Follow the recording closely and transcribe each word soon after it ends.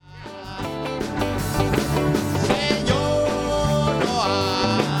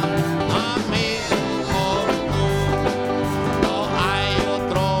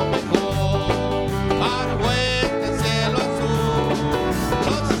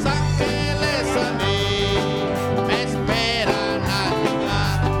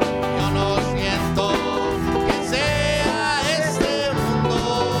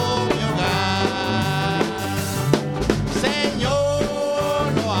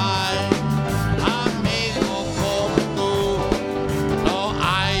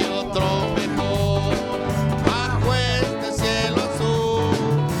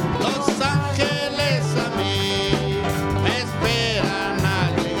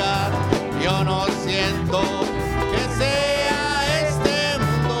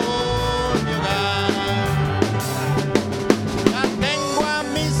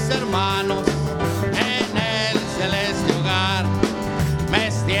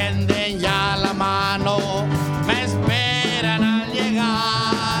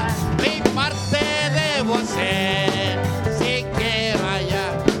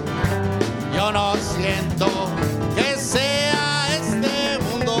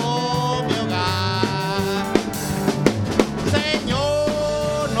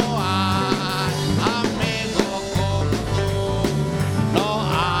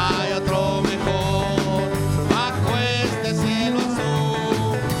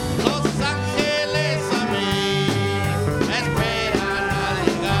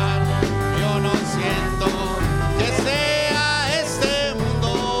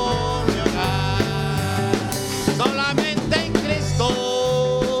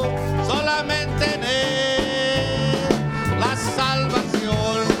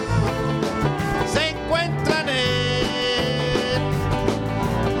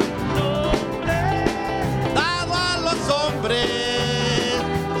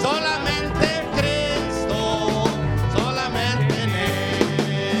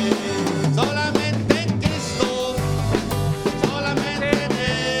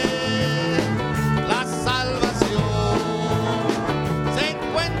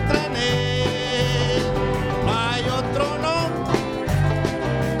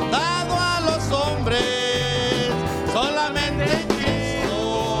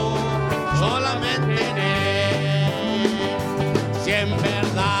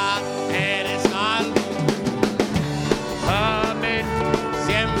verdad eres salvo. Amén.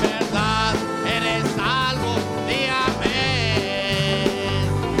 Si en verdad eres salvo, di amén.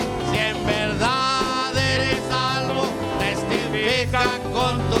 Si en verdad eres salvo, testifica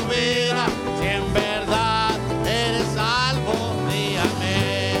con tu vida. Si en verdad eres salvo, di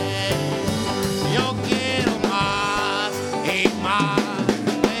amén. Yo quiero más y más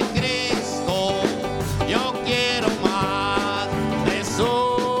de Cristo. Yo quiero más de su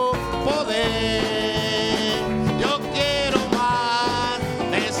poder. Yo quiero más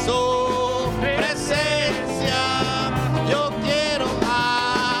de su presencia. Yo quiero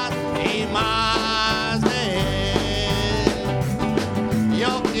más y más de Él.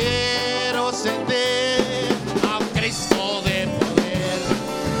 Yo quiero sentir a un Cristo de poder.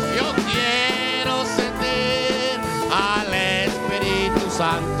 Yo quiero sentir al Espíritu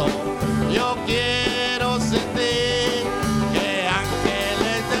Santo. Yo quiero sentir que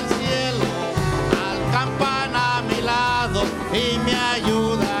ángeles del cielo acampan a mi lado y me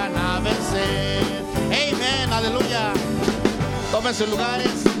ayudan a vencer. Amén, aleluya. Tomen sus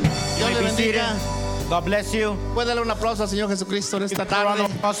lugares. Dios les bendiga. God bless you. Puede darle un aplauso al Señor Jesucristo en esta Round tarde.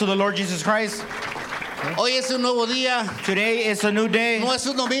 of applause to the Lord Jesus Christ. Hoy es un nuevo día. Today is a new day. No es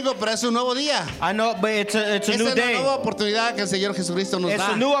un domingo, pero es un nuevo día. I know, but it's a Es new una day. nueva oportunidad que el Señor Jesucristo nos It's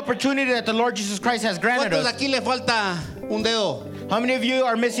da. a new opportunity that the Lord Jesus Christ has granted ¿Cuántos de us. aquí le falta un dedo? How many of you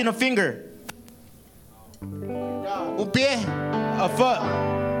are missing a finger, ¿Un pie? a foot?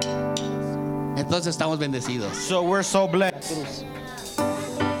 Entonces estamos bendecidos. So we're so blessed.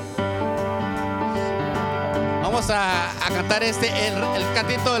 Vamos a cantar el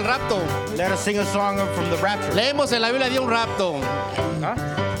cantito del rapto. Let us sing a song from the rapture. Leemos en la Biblia de un rapto.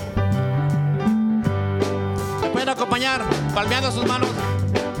 ¿Me pueden acompañar? Palmeando sus manos.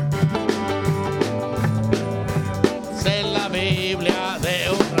 En la Biblia de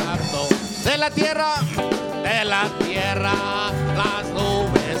un rapto. De la tierra, las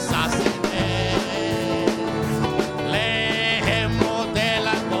nubes hacen ver. Leemos de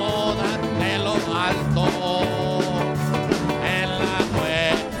las bodas de lo alto. En la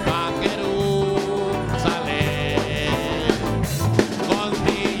nueva Jerusalén. Con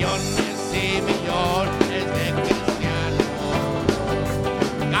millones y millones de cristianos.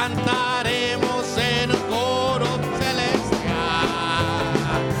 Cantaremos en un coro celestial.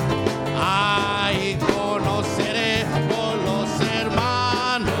 Ay, conoceremos los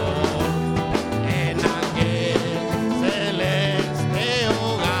hermanos.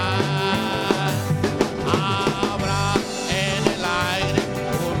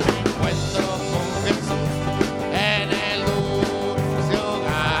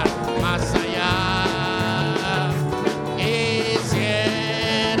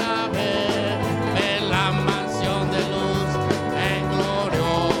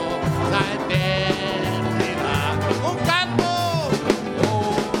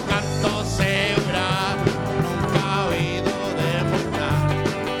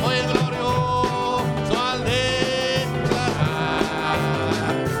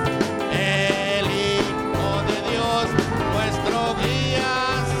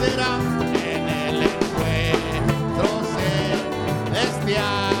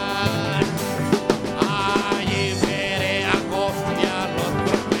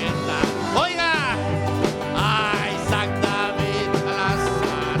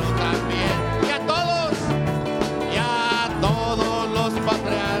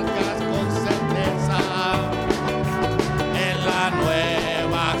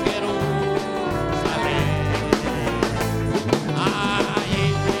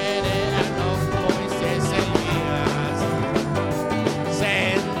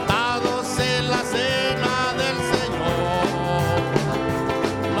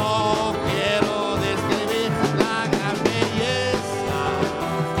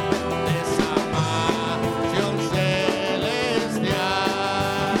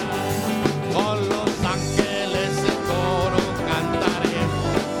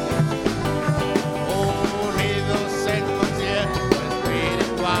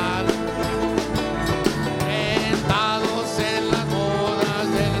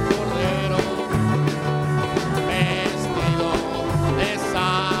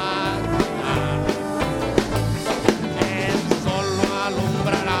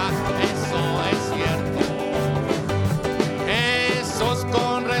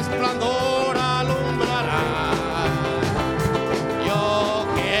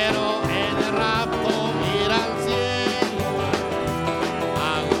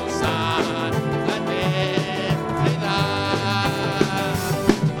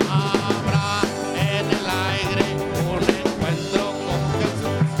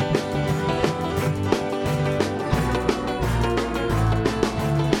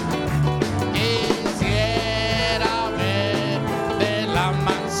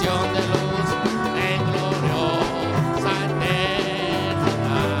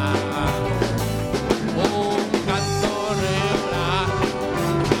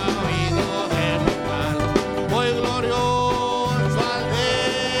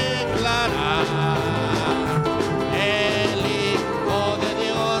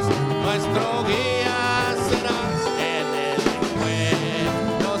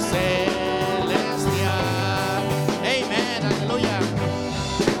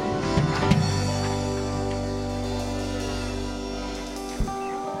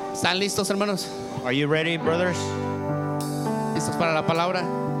 ¿Están listos, hermanos? Are you ready, brothers? ¿Listos para la palabra?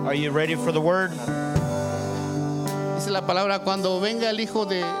 Are you ready for the word? Dice la palabra, cuando venga el Hijo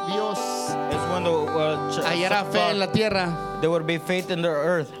de Dios, It's when the hallará fe en la tierra. there would be faith in the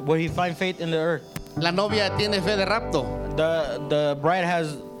earth. Will he find faith in the earth? La novia tiene fe de rapto. The bride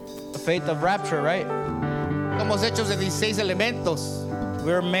has faith of rapture, right? Somos hechos de 16 elementos.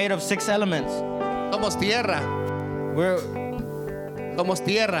 We're made of 6 elements. Somos tierra. We're Somos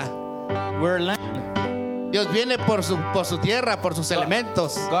tierra. land. Dios viene por su tierra, por sus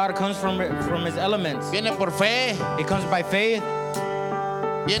elementos. God comes from his elements. Viene por fe. He comes by faith.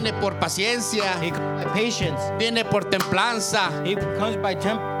 Viene por paciencia. He comes by patience. Viene por templanza. He comes by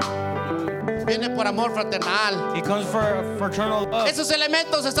Viene por amor fraternal. He comes for fraternal love. Esos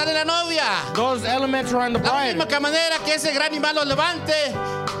elementos están en la novia. Those elements are in the La bride. única manera que ese gran imán los levante.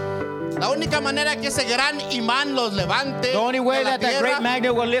 La única manera que ese gran imán los levante. The only way de la that great tierra,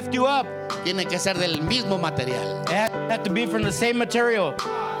 magnet will lift you up, tiene que ser del mismo material. it has to be from the same material.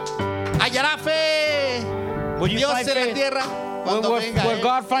 Hallará fe Will you Dios find en la faith? tierra cuando venga Will Él.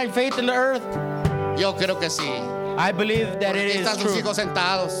 God find faith in the earth? Yo creo que sí. I believe that Aquí it is están sus true. hijos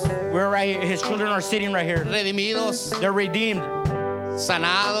sentados, We're right here. His children are sitting right here. redimidos, They're redeemed.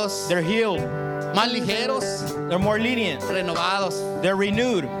 sanados, They're healed. más ligeros, They're more lenient. renovados. They're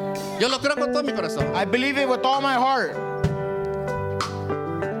renewed. Yo lo creo con todo mi corazón. I believe it with all my heart.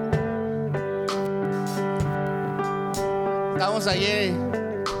 Estamos allí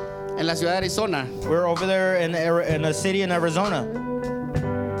en la ciudad de Arizona We're over there in a city in Arizona.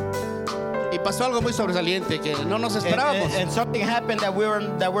 y pasó algo muy sobresaliente que no nos And, esperábamos. and something happened that we're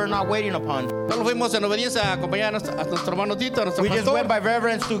not waiting upon. Solo fuimos en obediencia a acompañar a nuestro hermano Tito, a nuestro We just pastor. went by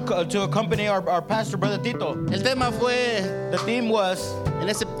reverence to accompany our pastor, Brother Tito. El tema fue The theme was, en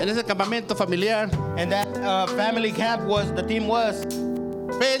ese campamento familiar, and that family camp was, the theme was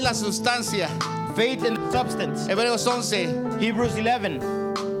fe es la sustancia. faith in substance. Hebreos 11, Hebrews 11.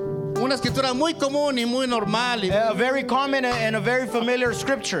 una escritura muy común y muy normal y A very common and a very familiar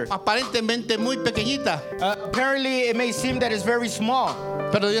scripture. aparentemente muy pequeñita, Apparently, it may seem that it's very small,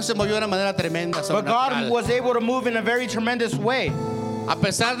 pero Dios se movió de una manera tremenda, but God sobrenatural. was able to move in a very tremendous way. A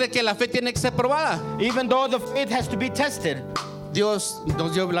pesar de que la fe tiene que ser probada, Even though the faith has to be tested, Dios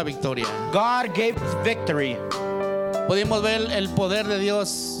nos dio la victoria. God gave us victory. Pudimos ver el poder de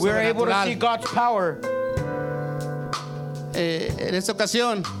Dios We were able to see sobrenatural. God's power. En esta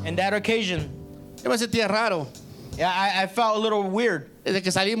ocasión, In that occasion, yo me sentía raro. I felt a little weird. Desde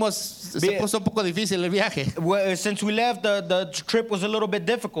que salimos, se Bien. puso un poco difícil el viaje. Since we left, the trip was a little bit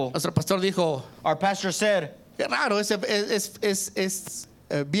difficult. Nuestro pastor dijo, Our pastor said, qué raro, es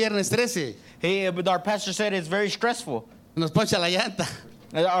viernes 13. our pastor said it's very stressful. Nos poncha la llanta,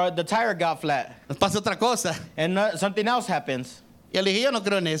 The tire got flat, nos pasa otra cosa. and something else happens. Y yo le dije, yo no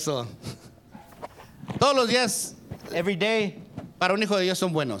creo en eso. Todos los días Every day, para un hijo de Dios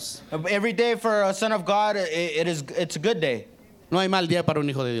son buenos. every day for a son of God, it's a good day. No hay mal día para un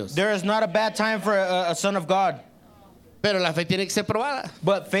hijo de Dios. There is not a bad time for a son of God, Pero la fe tiene que ser probada.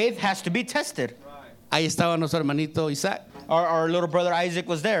 but faith has to be tested. Ahí estaba nuestro hermanito Isaac. Our little brother Isaac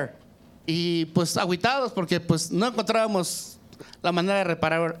was there, Y pues agüitados porque pues no encontrábamos la manera de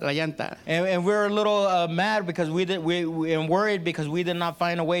reparar la llanta. and we were a little mad because we and worried because we did not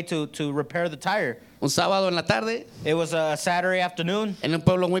find a way to repair the tire. Un sábado en la tarde, It was a Saturday afternoon en un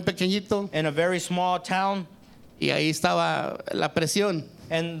pueblo muy pequeñito, in a very small town, y ahí estaba la presión,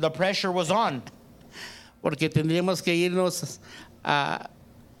 and the pressure was on. porque tendríamos que irnos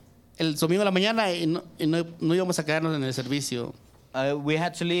el domingo de la mañana y no íbamos a quedarnos en el servicio. We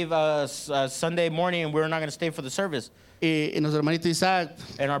had to leave Sunday morning, and we were not going to stay for the service. Y nuestro hermanito Isaac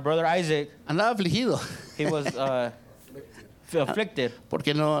And our brother Isaac, andaba afligido he was afflicted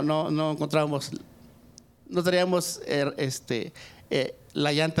porque no encontrábamos, no teníamos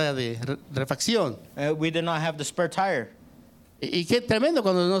la llanta de refacción. We did not have the spare tire. Y qué tremendo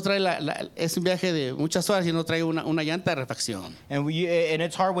cuando no trae es un viaje de muchas horas y no trae una llanta de refacción. And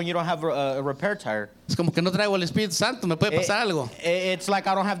it's hard when you don't have a repair tire. Es como que no traigo el Espíritu Santo, me puede pasar algo. It's like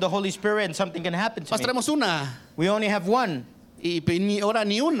I don't have the Holy Spirit and something can happen to Más me. traemos una We only have one, y ni ahora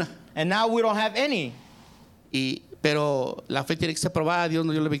ni una. and now we don't have any. Pero la fe tiene que ser probada, Dios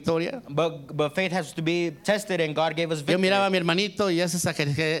nos dio la victoria. But faith has to be tested, and God gave us Yo miraba a victory. mi hermanito y ya se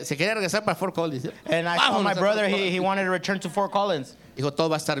quería regresar para Fort Collins. And I saw Vámonos my a brother, Fort he Collins. wanted to return to Fort Collins. Dijo, todo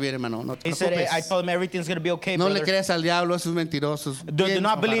va a estar bien, hermano. No te He said, I preocupes. told him everything's going to be okay, No le brother. creas al diablo, esos mentirosos. Do Bien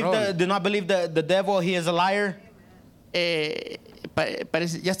not believe fanfarrón. the devil, he is a liar.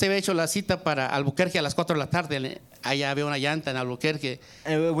 ya se había hecho la cita para Albuquerque a las 4 de la tarde. Allá había una llanta en Albuquerque.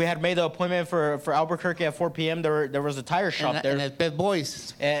 And we had made the appointment for Albuquerque at 4 p.m. There was a tire shop En there. el Pet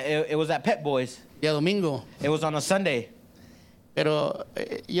Boys, It was at Pet Boys. día domingo. It was on a Sunday. Pero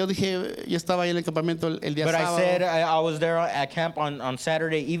yo dije, yo estaba ahí en el campamento el día But I sábado. said I was there at camp on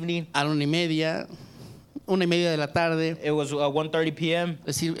Saturday evening. A la 1:30 de la tarde. It was 1:30 p.m.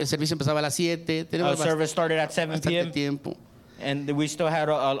 El servicio empezaba a las 7. Tenemos Service started at 7 bastante p.m. tiempo. And we still had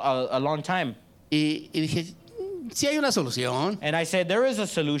a long time. Y dije, sí hay una solución. And I said, there is a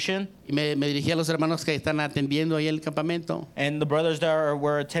solution. Y me dirigí a los hermanos que están atendiendo ahí el campamento. And the brothers that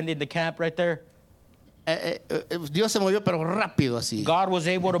were attending the camp right there. Dios se movió, pero rápido así. God was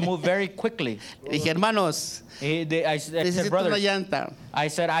able to move very quickly. Dije, hermanos, I said, necesito una brothers, llanta. I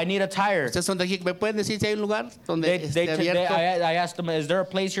said, I need a tire. Ustedes son de aquí, ¿me pueden decir si hay un lugar donde esté abierto? I asked them, is there a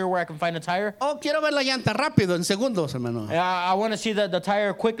place here where I can find a tire? Oh, quiero ver la llanta rápido, en segundos, hermano. I want to see the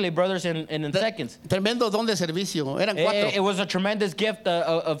tire quickly, brothers, in seconds. Tremendo don de servicio. Eran 4. It was a tremendous gift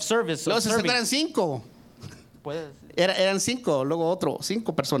of service. Luego Of se serving. eran 5. Eran 5, luego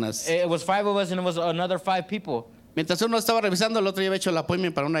 5 personas. It was 5 of us, and it was another 5 people. Mientras uno estaba revisando, el otro ya había hecho el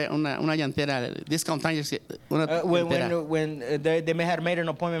appointment para una llantera, Discount Tires, una llantera. When they had made an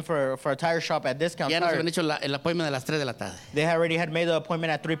appointment for a tire shop at Discount Ya nos Tire, habían hecho el appointment de las 3 de la tarde. they already had made the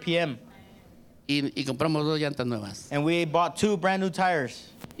appointment at 3 p.m. Y compramos 2 llantas nuevas. And we bought 2 brand new tires.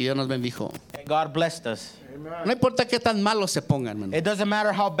 Y Dios nos bendijo. And God blessed us. No importa qué tan malos se pongan, hermano. It doesn't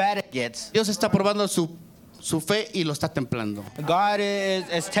matter how bad it gets. Dios está probando su fe y lo está templando. God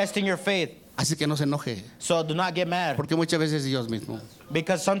is testing your faith. Así que no se enoje, So do not get mad. porque muchas veces es Dios mismo.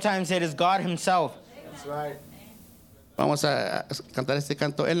 Because sometimes it is God himself. Vamos a cantar este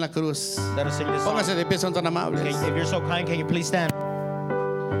canto en la cruz. Let us sing this song. Pónganse de pie, son tan amables. If you're so kind, can you please stand?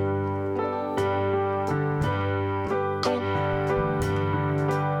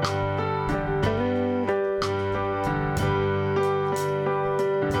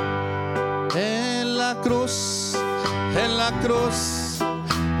 En la cruz,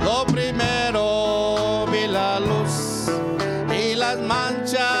 lo primero vi la luz y las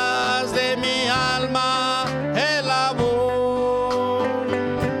manchas de mi alma el lavó.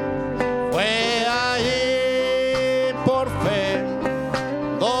 Fue ahí por fe,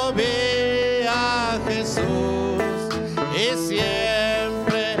 lo vi a Jesús y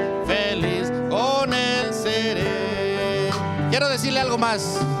siempre feliz con él seré. Quiero decirle algo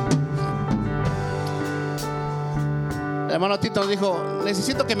más. El hermano Tito nos dijo,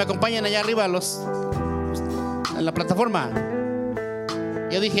 necesito que me acompañen allá arriba en la plataforma.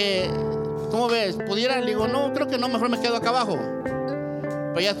 Yo dije, ¿cómo ves? ¿Pudiera? Le digo, no, creo que no, mejor me quedo acá abajo.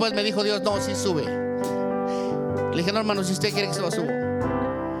 Pero ya después me dijo Dios, no, sí sube. Le dije, no, hermano, si usted quiere que se lo subo.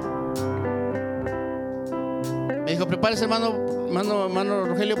 Me dijo, prepárese, hermano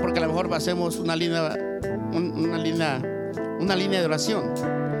Rogelio, porque a lo mejor hacemos una línea de oración.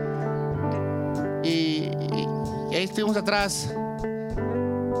 Y ahí estuvimos atrás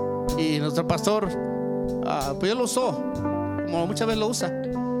y nuestro pastor pues Dios lo usó como muchas veces lo usa.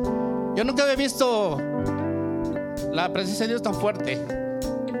 Yo nunca había visto la presencia de Dios tan fuerte,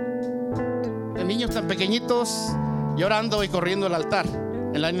 de niños tan pequeñitos llorando y corriendo al altar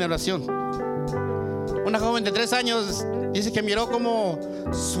en la línea de oración. Una joven de 3 años dice que miró cómo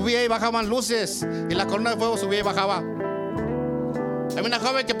subía y bajaban luces y la columna de fuego subía y bajaba. Había una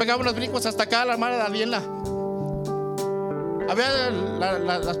joven que pegaba unos brincos hasta acá, la hermana Daniela. Había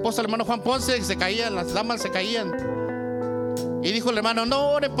la esposa del hermano Juan Ponce que se caían, las damas se caían. Y dijo el hermano, no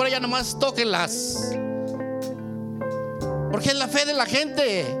oren por ella, nomás tóquenlas. Porque es la fe de la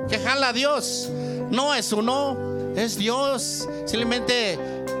gente que jala a Dios. No es uno, es Dios. Simplemente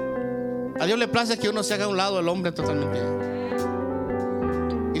a Dios le place que uno se haga a un lado del hombre totalmente.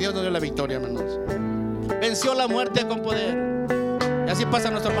 Y Dios nos dio la victoria, hermanos. Venció la muerte con poder. Y así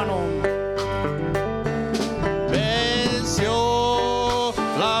pasa nuestro hermano. Venció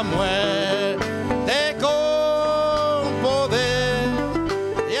la muerte con poder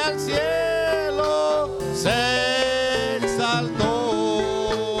y al cielo se exaltó.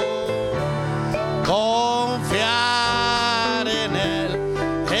 Confiar en él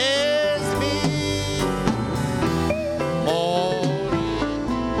es mi morir.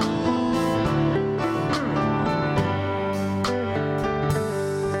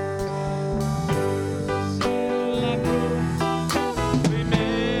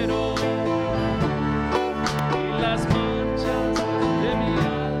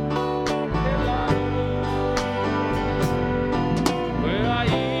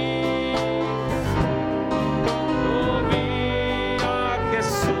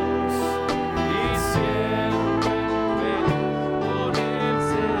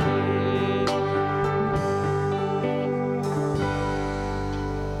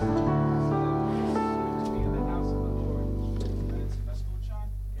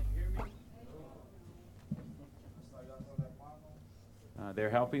 they're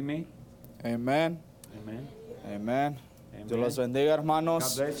helping me. Amen. Amen. Amen. Amen. Dios los bendiga, God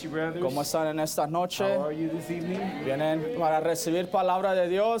hermanos. bless you, brothers. ¿Cómo están en esta noche? How are you this evening? ¿Vienen para recibir palabra de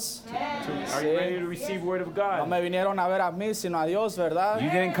Dios? Are you ready to receive word of No God? me vinieron a ver a mí, sino a Dios, ¿verdad? You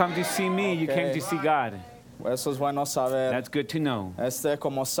didn't come to see me, you came Okay. to see God. Eso es bueno saber. That's good to know.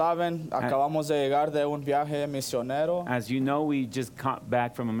 Como saben, acabamos de llegar de un viaje misionero As you know, we just got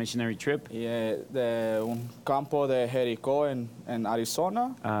back from a missionary trip. y de un campo de Jericó en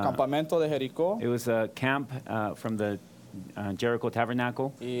Arizona, campamento de Jericó. It was a camp from the Jericho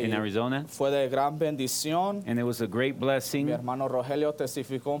Tabernacle in Y Arizona, fue de gran bendición. and it was a great Mi blessing. hermano Rogelio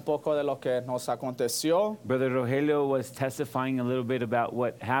testificó un poco de lo que nos aconteció. Brother Rogelio was testifying a little bit about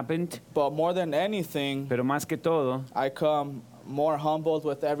what happened, But more than anything, pero más que todo, I come more humbled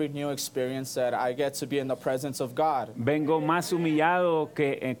with every new experience that I get to be in the presence of God. vengo más humillado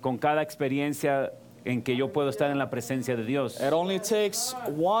que con cada experiencia en que yo puedo estar en la presencia de Dios. It only takes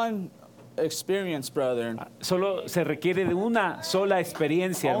one experience, brother. Solo se requiere de una sola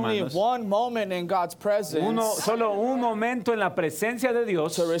experiencia, Only hermanos. one moment in God's presence Solo un momento en la presencia de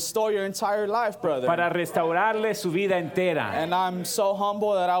Dios to restore your entire life, brother. para restaurarle su vida entera. And I'm so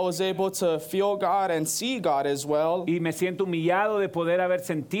humble that I was able to feel God and see God as well. Y me siento humillado de poder haber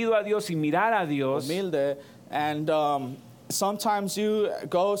sentido a Dios y mirar a Dios. Humilde. And sometimes you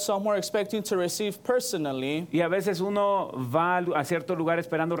go somewhere expecting to receive personally, Y a veces uno va a cierto lugar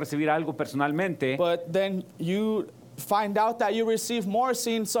esperando recibir algo personalmente, but then you find out that you receive more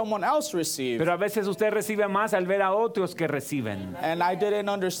seeing someone else receive. pero a veces usted recibe más al ver a otros que reciben. And I didn't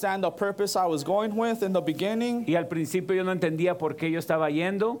understand the purpose I was going with in the beginning, Y al principio yo no entendía por qué yo estaba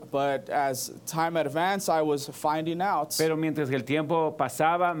yendo, but as time advanced, I was finding out. pero mientras que el tiempo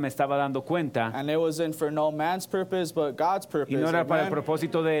pasaba me estaba dando cuenta. And it wasn't for no man's purpose, but God's purpose. Y no era para el Amen.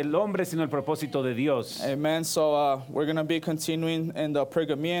 propósito del hombre, sino el propósito de Dios. Amen. So we're going to be continuing in the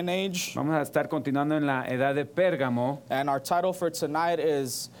Pergamean age. Vamos a estar continuando en la edad de Pérgamo. And our title for tonight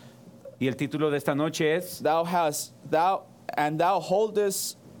is Y el título de esta noche es thou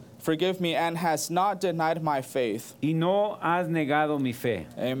holdest, forgive me, and hast not denied my faith. Y no has negado mi fe.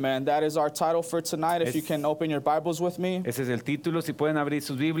 Amen. That is our title for tonight. If Es- you can open your Bibles with me Ese es el título. Si pueden abrir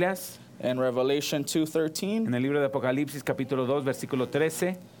sus Biblias in Revelation 2:13. en el libro de Apocalipsis capítulo 2 versículo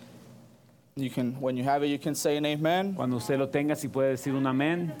 13. You can, when you have it, you can say an amen. Cuando usted lo tenga, si puede decir un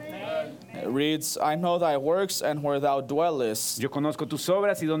amén. It reads, I know thy works and where thou dwellest, Yo conozco tus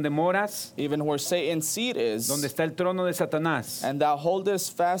obras y donde moras, even where Satan's seat is, donde está el trono de Satanás. and thou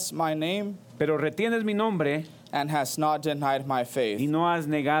holdest fast my name Pero retienes mi nombre and hast not denied my y faith. no has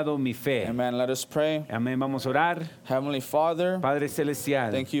negado mi fe. Amen. Let us pray. Amén. Vamos a orar. Heavenly Father, Padre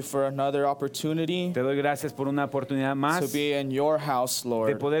Celestial, thank you for another opportunity te doy gracias por una oportunidad to más be in your house, de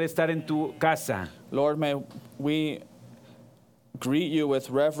Lord. poder estar en tu casa. Lord, may we greet you with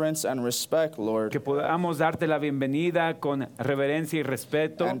reverence and respect, Lord, Que podamos darte la bienvenida con reverencia y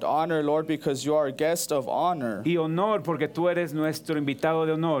respeto and honor, Lord, because you are a guest of honor. y honor porque tú eres nuestro invitado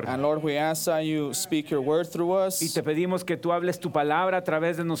de honor. And Lord, we ask that you speak your word through Y us. te pedimos que tú hables tu palabra a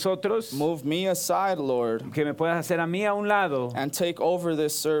través de nosotros, Move me aside, Lord, que me puedas hacer a mí a un lado and take over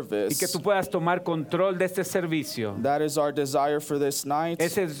this y que service. tú puedas tomar control de este servicio. That is our desire for this night.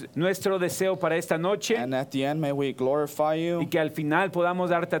 Ese es nuestro deseo para esta noche And at the end, may we glorify y you que al final podamos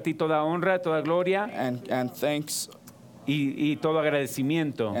darte a ti toda honra, toda gloria and thanks y todo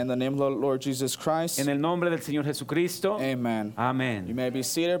agradecimiento. in the name of the Lord Jesus Christ. En el nombre del Señor Jesucristo. Amen. You Amén. may be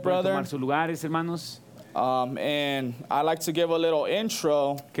seated, Pueden brother. tomar sus lugares, hermanos. And I'd like to give a little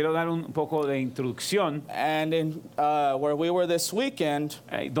intro. Quiero dar un poco de introducción. And in where we were this weekend,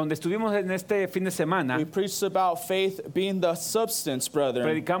 Donde estuvimos en este fin de semana, we preached about faith being the substance, brother.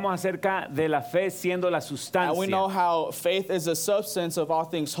 predicamos acerca de la fe siendo la And we know sustancia. how faith is a substance of all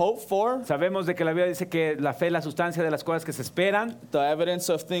things hoped for, Sabemos de que la Biblia dice que la fe es la sustancia de las cosas que se esperan, the evidence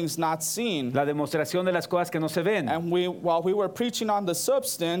of things not seen. la demostración de las cosas que no se ven. And while we were preaching on the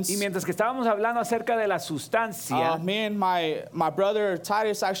substance, Y mientras que estábamos hablando acerca de la sustancia, me and my brother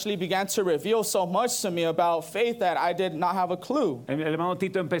Titus actually began to reveal so much to me about faith that I did not have a clue. el hermano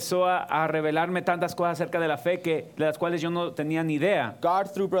Tito empezó a revelarme tantas cosas acerca de la fe de las cuales yo no tenía ni idea.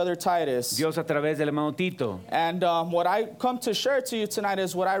 God through brother Titus. Dios a través del hermano Tito. And what I come to share to you tonight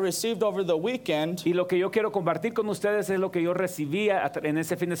is what I received over the weekend, Y lo que yo quiero compartir con ustedes es lo que yo recibía en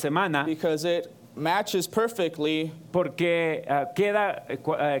ese fin de semana, because it matches perfectly, porque queda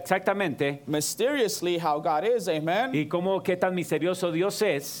exactamente mysteriously, how God is. Amen. y cómo qué tan misterioso Dios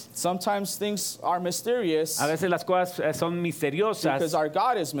es. Sometimes things are mysterious A veces las cosas son misteriosas because our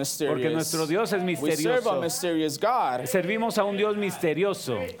God is porque mysterious. nuestro Dios es We serve a misterioso. mysterious God. Servimos a un Dios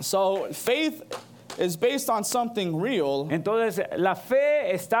misterioso. So faith is based on something real, entonces la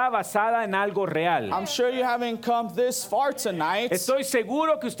fe está basada en algo real. I'm sure you haven't come this far tonight Estoy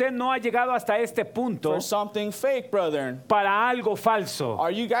seguro que usted no ha llegado hasta este punto for something fake, brethren. para algo falso.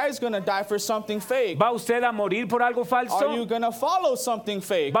 Are you guys going to die for something fake? ¿Va usted a morir por algo Are you falso? going to follow something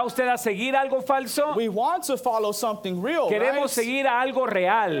fake? ¿Va usted a seguir algo falso? We want to follow something real, Queremos right? seguir a algo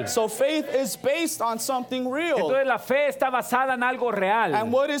real. So faith is based on something real. Entonces la fe está basada en algo real.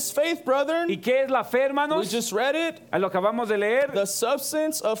 And what is faith, brethren? ¿Y qué es la fe, We hermanos? just read it. Lo acabamos de leer. The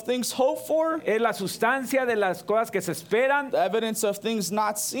substance of things hoped for, Es la sustancia de las cosas que se esperan, the evidence of things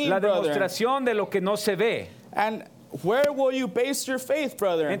not seen, la brethren. demostración de lo que no se ve. And where will you base your faith,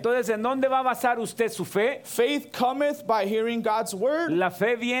 brethren? Entonces, ¿en dónde va a basar usted su fe? Faith cometh by hearing God's word, La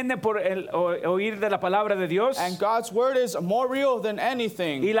fe viene por el oír de la palabra de Dios. and God's word is more real than Y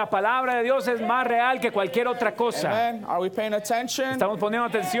anything. la palabra de Dios es más real que cualquier otra cosa. Amen. Are we paying attention? ¿Estamos poniendo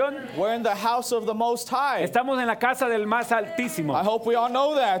atención? We're in the house of the Most High. Estamos en la casa del más altísimo. I hope we all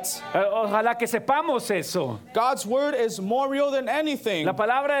know that. Ojalá que sepamos eso. God's word is more real than anything. La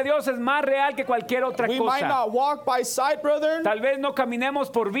palabra de Dios es más real que cualquier otra We might cosa. not walk by sight, brethren, Tal vez no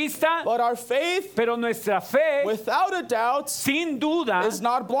caminemos por vista, but our faith, pero nuestra fe, without a doubt, sin duda, is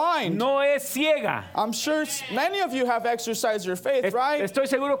not blind. no es ciega. I'm sure many of you have exercised your faith, right? Estoy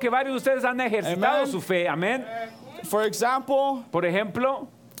seguro que varios de ustedes han ejercitado Amen. su fe. Amén. For example, Por ejemplo,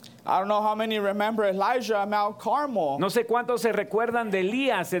 I don't know how many remember Elijah at Mount Carmel. no sé cuántos se recuerdan de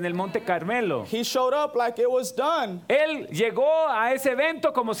Elías en el Monte Carmelo. He showed up like it was done. Él llegó a ese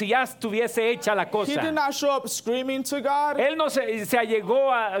evento como si ya estuviese hecha la He did cosa. not show up screaming to God. Él no se allegó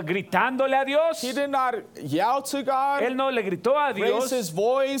gritándole a Dios. He did not yell to God, Él no le gritó a raise Dios his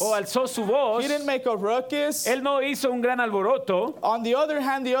voice. o alzó su voz. He didn't make a ruckus. Él no hizo un gran alboroto. On the other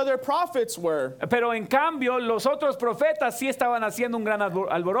hand, the other prophets were. Pero en cambio, los otros profetas sí estaban haciendo un gran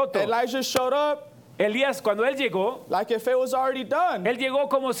alboroto. Elijah showed up Elías, cuando él llegó, like if it was already done. él llegó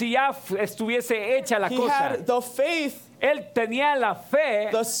como si ya estuviese hecha la He cosa. had the faith, Él tenía la fe,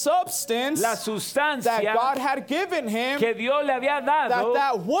 the substance la that sustancia God had given him, que Dios le había dado,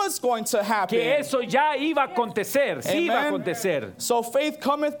 that was going to que happen. eso ya iba a acontecer, sí iba a Amen. acontecer. So faith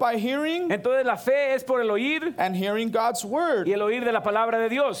cometh by hearing, Entonces la fe es por el oír and hearing God's word. y el oír de la palabra de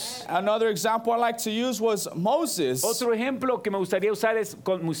Dios. Another example I like to use was Moses. Otro ejemplo que me gustaría usar es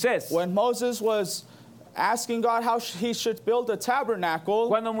con Moisés. When Moses was asking God how he should build a tabernacle,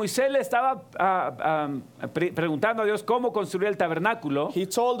 Cuando Moisés le estaba preguntando a Dios cómo construir el tabernáculo, he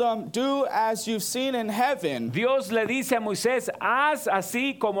told him, do as you've seen in heaven. Dios le dice a Moisés, haz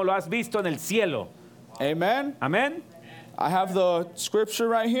así como lo has visto en el cielo. Amen. Amén. I have the scripture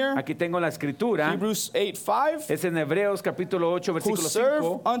right here. Aquí tengo la escritura. Hebrews 8:5. Es en Hebreos capítulo 8, Who versículo serve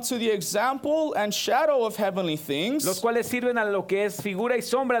 5. unto the example and shadow of heavenly Los things, cuales sirven a lo que es figura y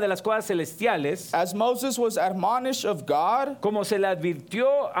sombra de las cosas celestiales, as Moses was admonished of God como se le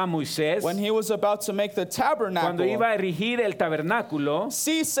advirtió a Moisés when he was about to make the cuando iba tabernacle. a erigir el tabernáculo,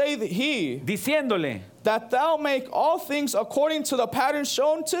 See, say he, diciéndole, that thou make all things according to the pattern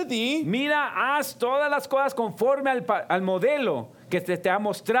shown to thee. mira, haz todas las cosas conforme al modelo que te ha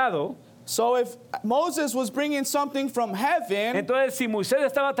mostrado. So if Moses was bringing something from heaven Entonces, si Moisés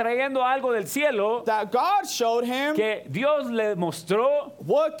estaba trayendo algo del cielo that God showed him, que Dios le mostró,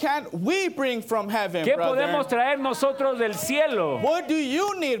 what can we bring from heaven, ¿qué podemos brother? traer nosotros del cielo? What do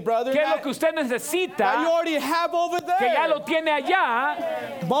you need, brother? ¿Qué es lo That, que usted that you necesita already have over que ya there. lo tiene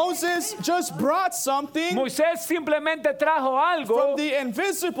allá? Moses just brought something Moisés simplemente trajo from algo the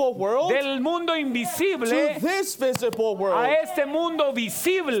invisible world del mundo to invisible this visible a world. este mundo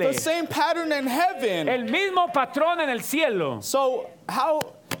visible. The same pattern in heaven. El mismo patrón en el cielo. So how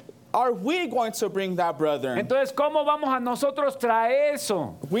are we going to bring that, brother? Entonces, ¿cómo vamos a nosotros traer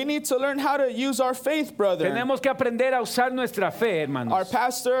eso? We need to learn how to use our faith, brother. Tenemos que aprender a usar nuestra fe, Our hermanos.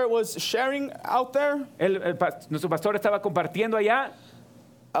 pastor was sharing out there. Nuestro pastor estaba compartiendo allá.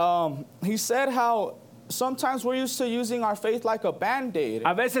 He said how sometimes we're used to using our faith like a band-aid.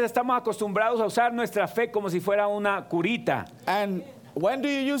 A veces estamos acostumbrados a usar nuestra fe como si fuera una curita. And when do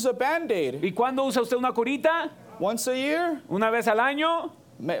you use a band-aid? ¿Y cuándo usa usted una curita? Once a year? ¿Una vez al año?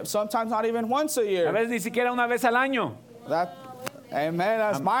 Sometimes not even once a A year. veces ni siquiera una vez al año. Amen,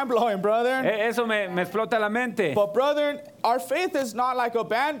 that's mind-blowing, brother. Eso me explota la mente. But brother, our faith is not like a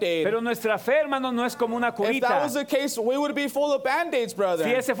Band-Aid. Pero nuestra fe, hermano, no es como una If curita. that was the case, we would be full of Band-Aids, brother.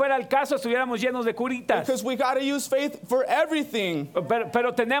 Si ese fuera el caso, estuviéramos llenos de curitas. Because we got to use faith for everything.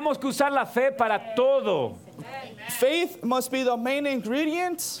 Pero tenemos que usar la fe para todo. Faith must be the main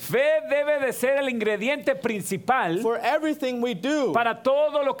ingredient Fe debe de ser el ingrediente principal for everything we do. para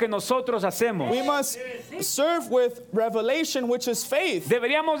todo lo que nosotros hacemos. We must serve with revelation, which is faith.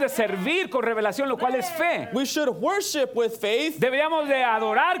 Deberíamos de servir con revelación, lo cual es fe. We should worship with faith. Deberíamos de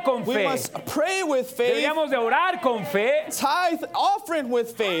adorar con We fe. must pray with faith. Deberíamos de orar con fe, Tithe offering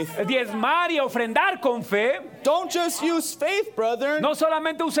with faith. diezmar y ofrendar con fe. Don't just use faith, brother, No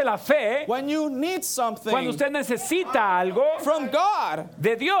solamente use la fe when you need cuando something usted necesita algo from God.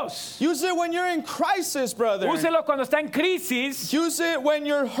 de Dios. Use it when you're in crisis, brother. Úselo cuando está en crisis. Use it when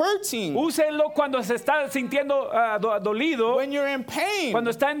you're hurting, Úselo cuando se está sintiendo dolido, when you're in pain, cuando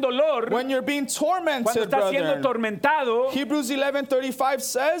está en dolor, when you're being cuando tormented, está siendo brother. atormentado. Hebrews 11:35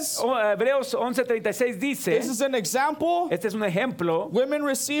 says, Hebreos 11:36 dice, this is an example. este es un ejemplo, Women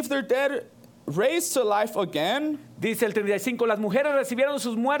receive their dead raised to life again, dice el 35, las mujeres recibieron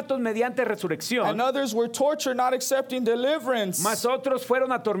sus muertos mediante resurrección, and others were tortured, not accepting deliverance, mas otros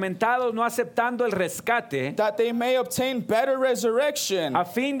fueron atormentados no aceptando el rescate that they may obtain better resurrection. a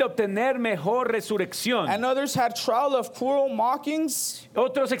fin de obtener mejor resurrección. And others had trial of cruel mockings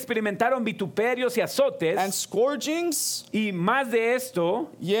Otros experimentaron vituperios y azotes, and scourgings, y más de esto,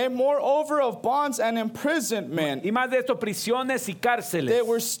 yea, moreover of bonds and imprisonment. y más de esto, prisiones y cárceles. They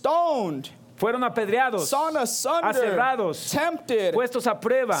were stoned, Fueron apedreados, sawn asunder, aserrados, tempted, puestos a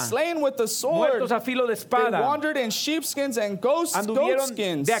prueba, slain with the sword. muertos a filo de They espada. wandered in sheepskins and goat Anduvieron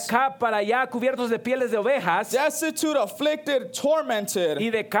skins, de acá para allá cubiertos de pieles de ovejas destitute, afflicted, tormented. y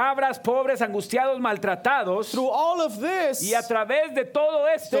de cabras, pobres, angustiados, maltratados. Through all of this, Y a través de todo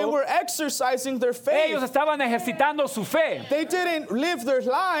they esto, were exercising their ellos faith. estaban ejercitando su fe. They didn't live their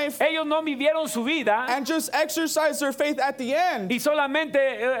life Ellos no vivieron su vida and just exercise their faith at the end. y solamente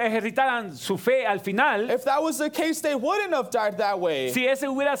ejercitaran su fe al final. If that was the case, they wouldn't have died that way. Si ese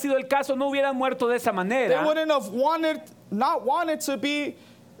hubiera sido el caso, no hubieran muerto de esa They manera. wouldn't have not wanted to be,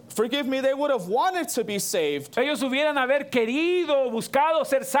 forgive me, they would have wanted to be saved. Ellos hubieran haber querido, buscado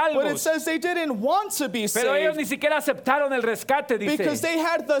ser But it salvos. says they didn't want to be Pero ellos ni saved siquiera aceptaron el rescate, because dice. they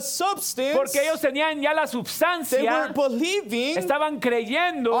had the substance. Porque ellos tenían ya la They were substancia, believing estaban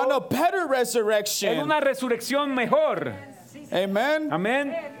creyendo on a better en resurrection. una resurrección mejor. Amen.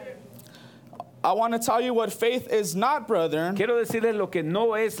 Amén. I want to tell you what faith is not, brother. Quiero decirles lo que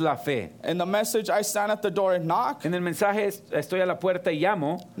no es la fe. In the message, I stand at the door and knock. En el mensaje estoy a la puerta y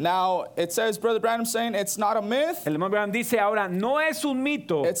llamo. Now, it says, Brother Branham saying it's not a myth. El hermano Branham dice ahora, no es un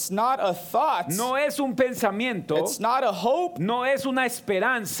mito, It's not a thought. no es un pensamiento, It's not a hope. no es una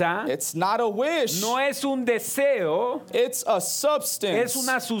esperanza, It's not a wish. no es un deseo, It's a substance. es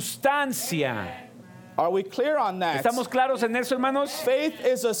una sustancia. Are we clear on that? ¿Estamos claros en eso, hermanos? Faith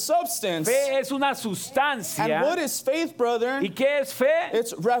is a substance. Fe es una And what sustancia. is faith, brother? ¿Y qué es fe?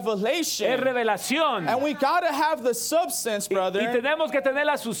 It's revelation. Es revelación. And we got to have the substance, Y brother, tenemos que tener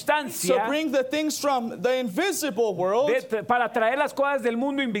la to sustancia bring the things from the invisible world para traer las cosas del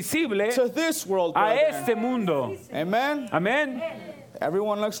mundo invisible to this world, a brother. este mundo. Amen? Amén.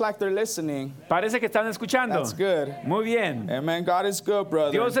 Everyone looks like they're listening. Parece que están escuchando. That's good. Muy bien. Amen. God is good,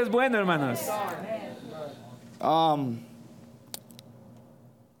 brother. Dios es bueno, hermanos.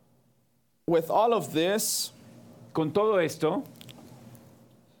 With all of this, Con todo esto,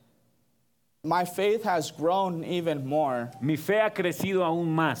 my faith has grown even more. mi fe ha crecido aún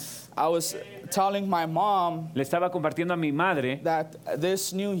más. I was telling my mom Le estaba compartiendo a mi madre that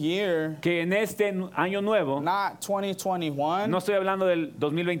this new year, que en este año nuevo, not 2021, no estoy hablando del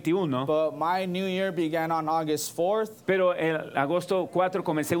 2021, but my new year began on August 4th. pero el agosto 4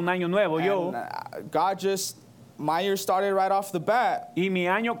 comencé un año nuevo yo, And God just, my year started right off the bat. y mi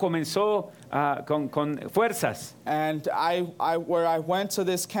año comenzó con fuerzas. And where I went to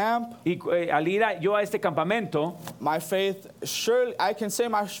this camp, Y al ir yo a este campamento, my faith surely, I can say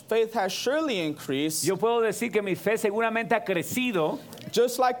my faith has surely increased. yo puedo decir que mi fe seguramente ha crecido,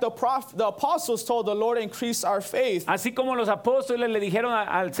 Just like the apostles told the Lord, increase our faith. así como los apóstoles le dijeron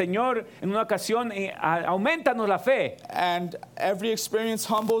al Señor en una ocasión, aumentanos la fe. And every experience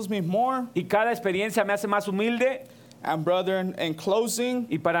humbles me more. Y cada experiencia me hace más humilde. And brother, in closing,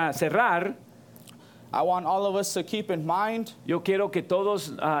 Y para cerrar, I want all of us to keep in mind yo quiero que todos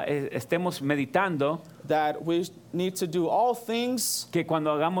estemos meditando that we need to do all things, que cuando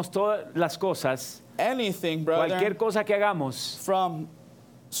hagamos todas las cosas, anything, brother, cualquier cosa que hagamos, from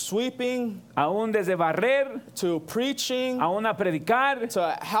sweeping aún desde barrer, to preaching aún a predicar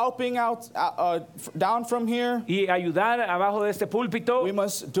to helping out down from here. y ayudar abajo de este púlpito, We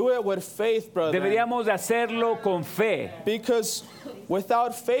must do it with faith, brother. deberíamos de hacerlo con fe. Because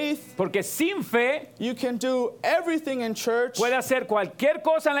without faith, Porque sin fe you can do everything in church. puede hacer cualquier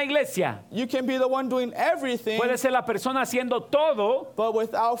cosa en la iglesia. You can be the one doing everything. Puede ser la persona haciendo todo, But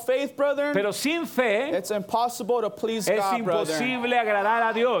without faith, brother, pero sin fe it's impossible to please es God, brother. imposible agradar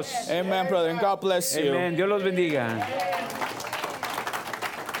a Dios. Amen, brother. And God bless you. Amén. Dios los bendiga.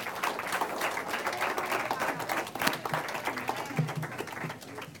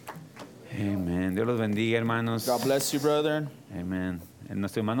 Amén. Dios los bendiga, hermanos. God bless you, brother. Amén.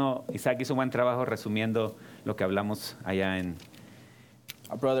 Nuestro hermano Isaac hizo un buen trabajo resumiendo lo que hablamos allá en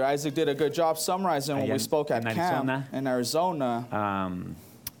Our brother Isaac did a good job summarizing what Allá we spoke at en camp Arizona. in Arizona.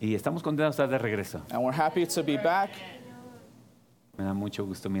 y estamos contentos de estar de regreso. And we're happy to be back. Me da mucho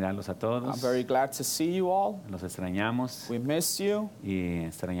gusto mirarlos a I'm todos. very glad to see you all. Los extrañamos We miss you, y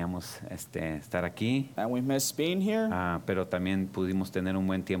extrañamos estar aquí. and we miss being here. Pero también pudimos tener un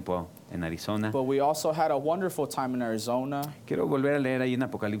buen tiempo en Arizona. But we also had a wonderful time in Arizona. Quiero volver a leer ahí en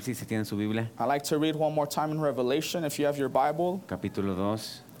Apocalipsis si tienen su Biblia, I'd like to read one more time in Revelation, if you have your Bible. capítulo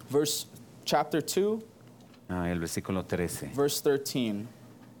 2, Chapter 2, el versículo 13. verse 13.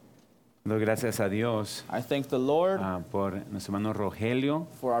 Doy gracias a Dios I thank the Lord por nuestro hermano Rogelio,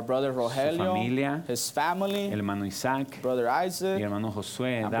 for our brother Rogelio, familia, his family, el hermano Isaac brother y Isaac, el hermano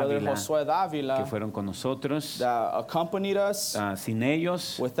Josué and brother Dávila, Josué que Davila fueron con nosotros. that accompanied us. Sin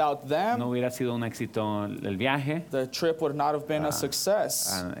ellos Without them, no hubiera sido un éxito el viaje. the trip would not have been a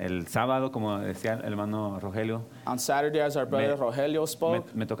success. El sábado, como decía el hermano Rogelio, On Saturday, as our brother Rogelio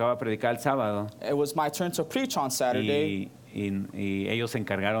spoke, me tocaba predicar el sábado it was my turn to preach on Saturday. y ellos se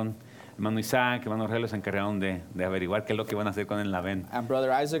encargaron, hermano Isaac, hermano Rogelio, se encargaron de averiguar qué es lo que iban a hacer con el van. And brother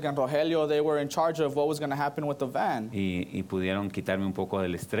Isaac and Rogelio, they were in charge of what was going to happen with the van. Y pudieron quitarme un poco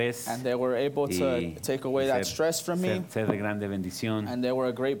del estrés. And they were able to take away that stress from me. Ser de grande bendición. And they were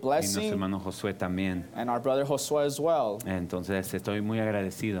a great Y nuestro blessing. hermano Josué también. And our brother Josué as well. Entonces estoy muy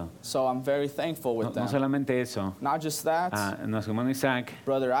agradecido. So I'm very thankful with No them. solamente eso, Not just that, nuestro hermano Isaac,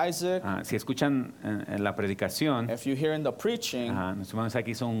 brother Isaac, si escuchan en la predicación, if you hear in the preaching, nuestro hermano Isaac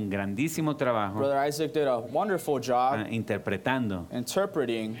hizo un grandísimo trabajo brother Isaac did a wonderful job interpretando.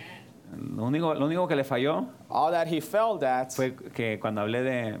 interpreting. Lo único que le falló All that he failed at fue que cuando hablé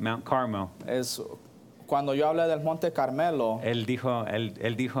de Mount Carmel, is cuando yo hablé del Monte Carmelo, él dijo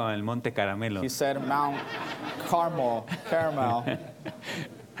el Monte Caramelo. he said Mount Carmel.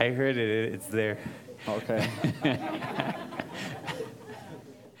 I heard it, it's there. Okay.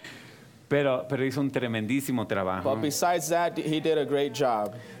 Pero hizo un tremendísimo trabajo. But besides that, he did a great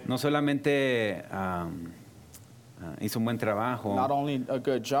job. No solamente hizo un buen trabajo, Not only a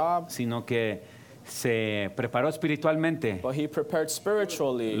good job, sino que se preparó espiritualmente. but he prepared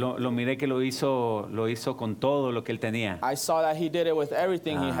spiritually. Lo miré que lo hizo con todo lo que él tenía. I saw that he did it with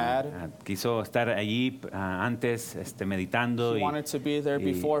everything he had. Quiso estar allí antes meditando He wanted to be there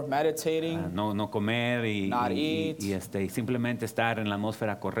before meditating no comer Not y eat. simplemente estar en la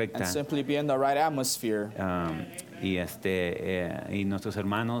atmósfera correcta. and simply be in the right atmosphere. Y nuestros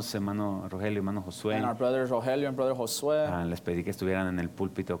hermanos, hermano Rogelio y hermano Josué, And our brother Rogelio and brother Josué, les pedí que estuvieran en el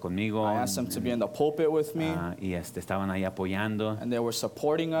púlpito conmigo. I asked them to be in the pulpit with me, Y estaban ahí apoyando. and they were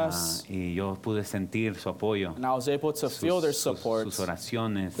supporting us. Y yo pude sentir su apoyo, And I was able to feel their support, sus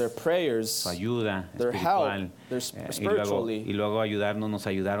oraciones, their prayers, su ayuda their espiritual. help, their spiritually. Y luego nos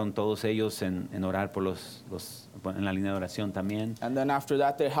ayudaron todos ellos en orar por en la línea de oración también. And then after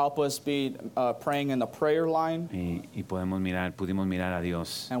that, they help us be praying in the prayer line. Y pudimos mirar a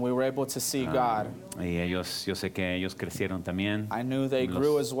Dios. And we were able to see God. Y yo sé que ellos crecieron también. I knew they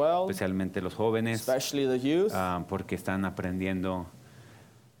grew as well, Especialmente los jóvenes, especially the youth, porque están aprendiendo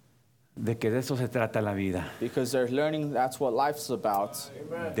de que de eso se trata la vida. because they're learning that's what life's about.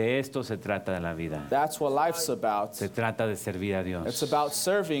 De esto se trata la vida. That's what life's about. Se trata de servir a Dios. It's about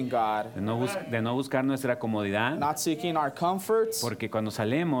serving God, De no buscar nuestra comodidad, not seeking our comforts, porque cuando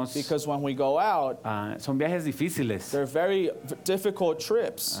salimos because when we go out, son viajes difíciles. they're very difficult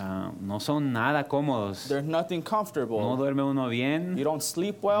trips. No son nada cómodos. They're nothing No comfortable. duerme uno bien. You don't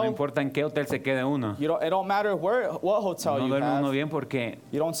sleep No well. importa en qué hotel se quede uno. It don't matter what hotel No you duerme uno have. bien porque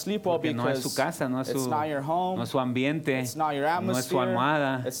You don't sleep well no es su because casa, no es it's su, not your home, no es su ambiente, it's not your no es su atmosphere,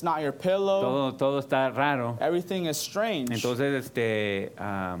 almohada. it's not your pillow. Todo está raro. Everything is strange. Entonces,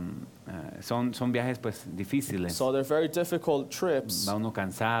 son viajes pues difíciles. So they're very difficult trips. Va uno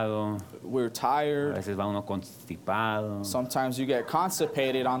cansado, We're a tired. veces va uno constipado, Sometimes you get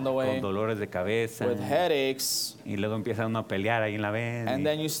constipated on the con way dolores de cabeza, with headaches. y luego empieza uno a pelear ahí en la van, And y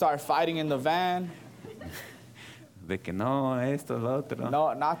then you start fighting in the van. de que no, esto, lo otro,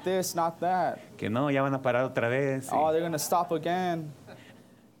 No, not this, not that. que no, ya van a parar otra vez. y Oh, they're going to stop again.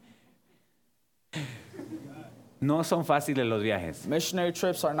 no son fáciles los viajes, Missionary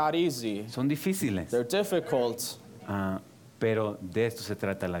trips are not easy. son difíciles, They're difficult. pero de esto se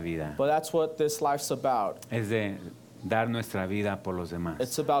trata la vida, But that's what this life's about. es de dar nuestra vida por los demás,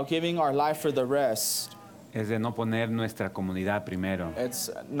 It's about giving our life for the rest. es de no poner nuestra comunidad primero, It's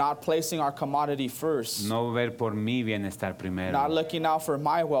not placing our commodity first. no ver por mi bienestar primero. Not looking out for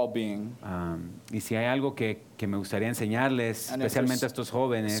my well-being. Y si hay algo que me gustaría enseñarles, And if especialmente a there's estos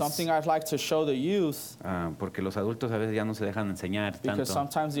jóvenes, Something I'd like to show the youth, porque los adultos a veces ya no se dejan enseñar because tanto,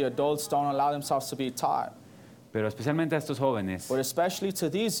 sometimes the adults don't allow themselves to be taught. pero especialmente a estos jóvenes, But especially to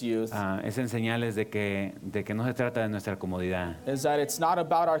these youth, es enseñarles de que no se trata de nuestra comodidad. is that it's not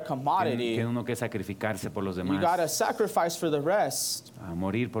about our commodity. Tiene uno que sacrificarse por los You got to demás, sacrifice for the rest,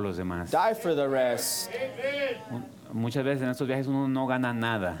 morir por los demás. die for the rest. Muchas veces en estos viajes uno no gana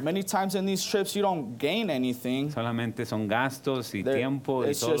nada, Many times in these trips, you don't gain anything. solamente son gastos y There- tiempo y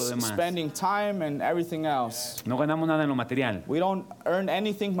It's todo lo just demás. spending time and everything else. No ganamos nada en lo material, We don't earn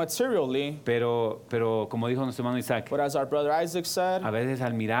anything materially, pero como dijo nuestro hermano Isaac, but as our brother Isaac said, a veces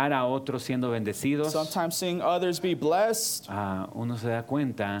al mirar a otros siendo bendecidos, sometimes seeing others be blessed, uno se da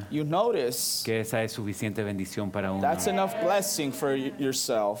cuenta you notice que esa es suficiente bendición para uno. that's enough blessing for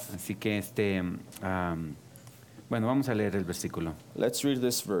yourself. Así que bueno, vamos a leer el versículo. Let's read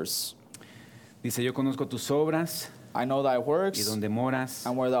this verse. Dice, yo conozco tus obras I know thy y works, donde moras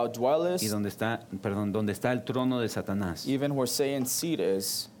and where thou y dwellest, donde está el trono de Satanás. even where Satan's seat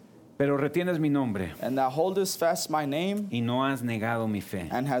is. Pero retienes mi nombre And thou holdest fast my name, y no has negado mi fe.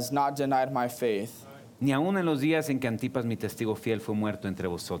 and hast not denied my faith. Ni aun en los días en que Antipas, mi testigo fiel, fue muerto entre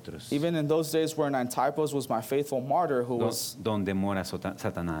vosotros, Even in those days when Antipas was my faithful martyr, who was donde mora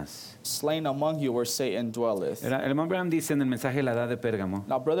Satanás. slain among you where Satan dwelleth. El hermano Branham dice en el mensaje La Edad de Pérgamo,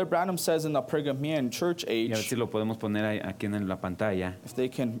 Now, Brother Branham says in the Pergamian church y a ver age, si lo podemos poner aquí en la pantalla, if they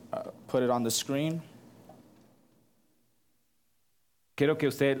can put it on the screen, quiero que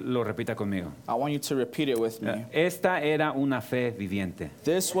usted lo repita conmigo. I want you to repeat it with me. Esta era una fe viviente.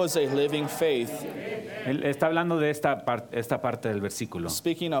 This was a living faith. Él está hablando de esta parte del versículo.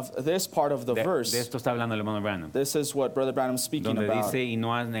 Speaking of this part of the De verse, esto está hablando el hermano Branham, this is what Brother Branham's speaking donde about, dice, y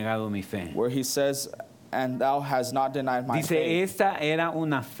no has negado mi fe. where he says, and thou hast not denied my Dice, faith. esta era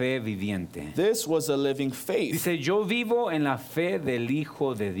una fe viviente. This was a living faith. Dice, yo vivo en la fe del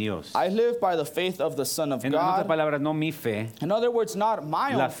Hijo de Dios. I live by the faith of the Son of En otras God. palabras, no mi fe, In other words, not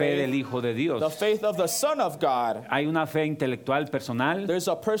my la own fe del faith, Hijo de the Dios. faith of the Son of God. Hay una fe intelectual personal There's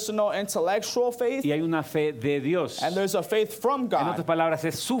a personal intellectual faith, y hay una fe de Dios. and there's a faith from En otras God. palabras,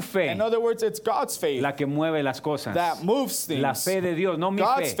 es su fe In other words, it's God's faith la que mueve las cosas. that moves La things. fe de Dios, no mi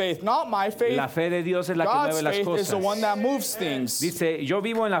God's fe. faith, not my faith. La fe de Dios es la que God's mueve las faith is the one cosas. that moves things. Dice, yo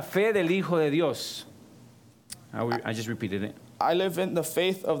vivo en la fe del Hijo de Dios. I just repeated it. I live in the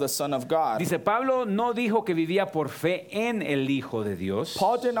faith of the Son of God. Dice, Pablo no dijo que vivía por fe en el Hijo de Dios.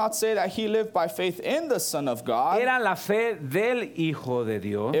 Paul did not say that he lived by faith in the Son of God. Era la fe del Hijo de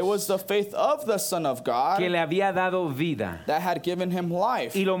Dios It was the faith of the Son of God que le había dado vida that had given him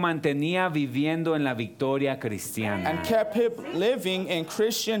life y lo mantenía viviendo en la victoria cristiana. and kept him living in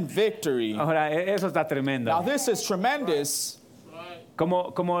Christian victory. Ahora, eso está tremendo. Now this is tremendous.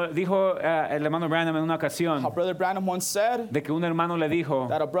 Como dijo el hermano Branham en una How ocasión, Brother Branham once said de que un hermano le dijo,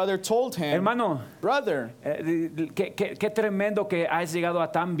 that a brother told him, hermano, brother, qué tremendo que has llegado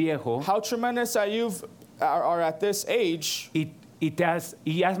a tan viejo how tremendous that you are at this age,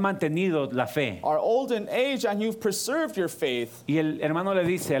 y has mantenido la fe. are old in age, and you've preserved your faith. Y el hermano le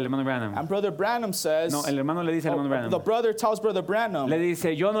dice al hermano Branham, And Brother Branham says, no, el hermano le dice al hermano the Branham, brother tells Brother Branham, le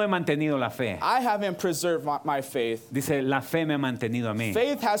dice, yo no he mantenido la fe. I haven't preserved my faith. Dice, la fe me ha mantenido a mí.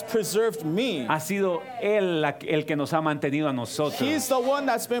 Faith has preserved me. Ha sido él el que nos ha mantenido a nosotros. He's the one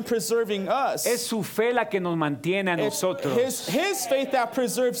that's been preserving us. Es su fe la que nos mantiene a It's nosotros. his faith that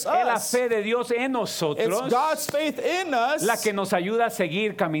preserves Es la us. fe de Dios en It's nosotros God's faith in us la que nos nos ayuda a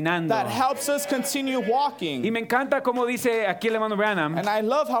seguir caminando. that helps us continue walking. Y me encanta como dice aquí el hermano Branham. And I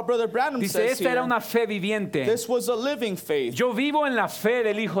love how Brother Branham Dice, says esta era here, una fe viviente. this was a living faith. Yo vivo en la fe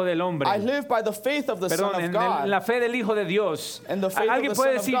del Hijo del Hombre. I live by the faith of the Perdón, Son of en God. la fe del Hijo de Dios. In the faith of Alguien the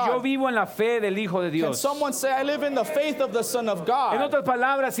puede Son decir, of yo God. vivo en la fe del Hijo de Can Dios. someone say, I live in the faith of the Son of En God? otras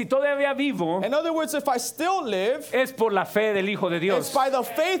palabras, si todavía vivo, In other words, if I still live, es por la fe del Hijo de it's Dios. by the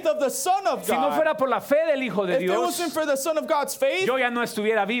faith of the Son of Si no God. fuera por la fe del Hijo de If it Dios, wasn't for the Son of God's faith, yo ya no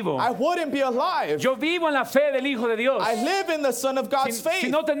estuviera vivo. I wouldn't be alive. Yo vivo en la fe del Hijo de Dios. I live in the Son of God's Si faith.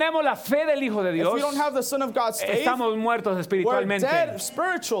 no tenemos la fe del Hijo de If Dios, we don't have the Son of God's faith, estamos muertos we're espiritualmente. dead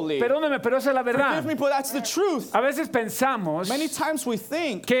spiritually. Perdóneme, pero esa es la Forgive verdad. me, but that's the truth. A veces pensamos Many times we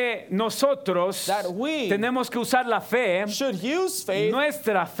think que nosotros that we tenemos que usar la fe, should use faith,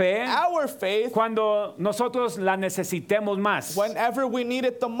 nuestra fe, our faith, cuando nosotros la necesitemos más. whenever we need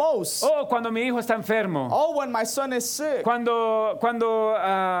it the most. O cuando mi hijo está enfermo. Oh, when my son is sick. Cuando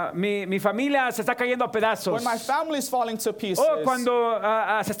mi familia se está cayendo a pedazos. When my family's falling to pieces. O cuando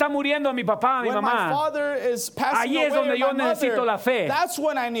se está muriendo mi papá, mi when my mamá. father is passing Ahí es away, donde or yo my necesito mother, la fe. that's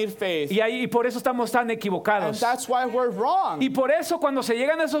when I need faith. Y por eso estamos tan And equivocados. that's why we're wrong. Y por eso cuando se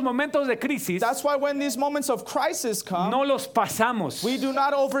llegan esos momentos de crisis, That's why when these moments of crisis come, no los pasamos. we do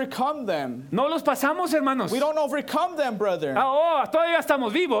not overcome them. No los pasamos, hermanos. We don't overcome them, brother. Todavía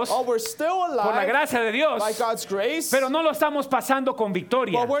estamos vivos Oh, we're still por la alive gracia de Dios, by God's grace, pero no lo estamos pasando con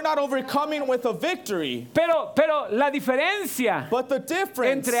victoria. but we're not overcoming with a victory. Pero la diferencia But the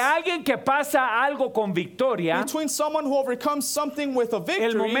difference entre alguien que pasa algo con victoria, between someone who overcomes something with a el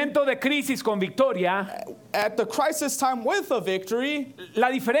victory, momento de crisis con victoria, at the crisis time with a victory, la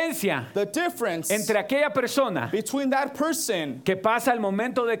diferencia the difference entre aquella persona between that person que pasa el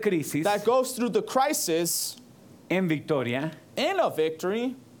momento de crisis that goes through the crisis en victoria in a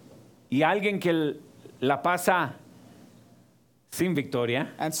victory y alguien que la pasa sin victoria,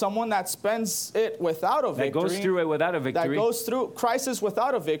 and someone that spends it without a that goes victory, through it without a that victory, goes through crisis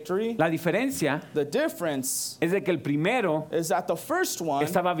without a victory, la diferencia the difference es de que el primero is that the first one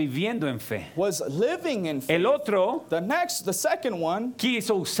estaba viviendo en fe. was living in faith. El otro The second one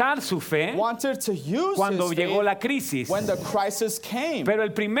quiso usar su fe wanted to use cuando his llegó faith la crisis. when the crisis came. Pero el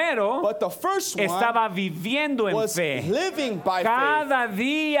primero But the first one estaba viviendo en was fe. living by faith. Cada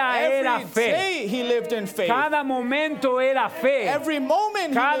día era Every fe. day he lived in faith. Cada momento era fe. Every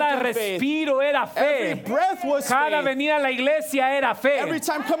moment Cada he lived in faith. respiro era Every fe. breath was Cada faith. venida a la iglesia era Every fe.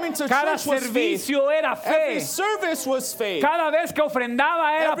 time coming to Cada church was faith. servicio era Every fe. service was faith. Cada vez que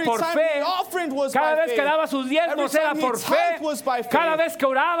ofrendaba era Every por time fe. he offered was Cada by vez que faith. daba sus diezmos Every era time he por tithed fe. was by faith. Cada vez que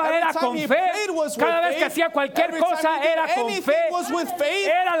oraba Every era time con he fe. prayed was with Cada vez que faith. hacía cualquier Every time cosa he did era con anything fe. was with faith.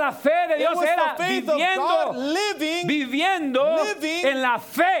 Era la fe de It Dios. was Era the faith of God viviendo living en la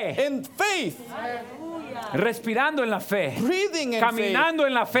fe. in faith, Respirando en la fe. breathing in Caminando faith,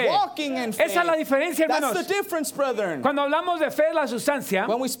 en la fe. walking in faith. Esa es la diferencia, That's hermanos. the difference, brethren. Cuando hablamos de fe, la sustancia,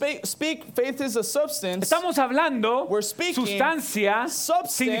 When we speak faith is a substance. estamos hablando, We're speaking, sustancia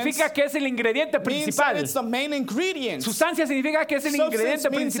substance significa que es el ingrediente means that principal. it's the main ingredient. Sustancia significa que es el Substance ingrediente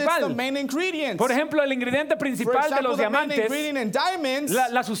means it's the principal. main ingredient. Por ejemplo, el ingrediente For principal de example, los the main diamantes, ingredient in diamonds,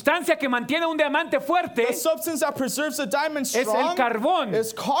 la sustancia que mantiene un diamante fuerte, the substance that preserves a diamond es el strong carbón.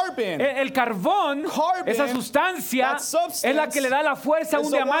 is carbon. El carbón, Carbon, esa sustancia, that substance, es la que le da la fuerza a is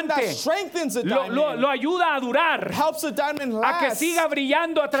un the one that diamante. strengthens a Lo diamond, ayuda a durar, helps a diamond a que last. siga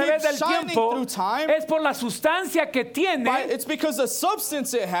brillando a través del keep shining tiempo. through time. Es por la sustancia que tiene. It's because the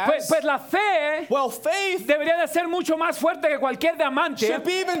substance it has. Pues la fe Well, faith debería de ser mucho más fuerte que cualquier diamante. should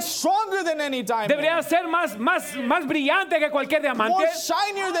be even stronger than any diamond, Debería de ser más brillante que cualquier more diamante.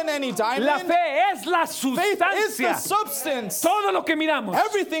 shinier than any diamond. La fe es la Faith is the sustancia. substance. Todo lo que miramos,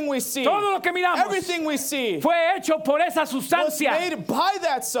 Everything we see, todo lo que miramos everything we see fue hecho por esa was sustancia. made by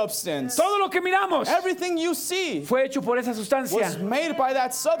that substance. Todo lo que miramos Everything you see fue hecho por esa was sustancia. made by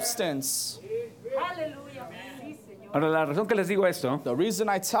that substance. Ahora, la razón que les digo esto The reason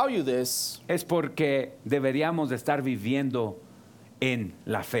I tell you this es porque deberíamos de estar viviendo en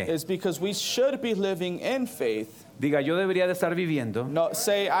la fe. is because we should be living in faith. Diga, yo debería de estar viviendo No,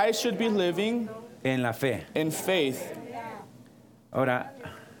 say I should be living en la fe. in faith. Ahora,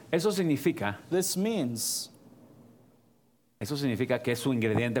 eso significa This means que es su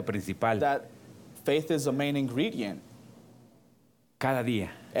ingrediente principal that faith is the main ingredient. cada día,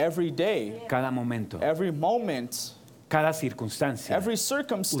 Every day, cada momento. every moment, Cada circunstancia, Every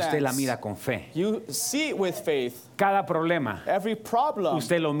circumstance, usted la mira con fe. you see it with faith. Cada problema, Every problem,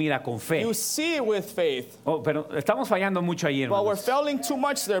 usted lo mira con fe. you see it with faith. Oh, pero estamos fallando mucho ahí, But we're hermanos. failing too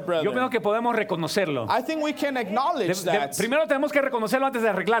much there, Yo brother. creo que podemos reconocerlo. I think we can acknowledge that. Primero tenemos que reconocerlo antes de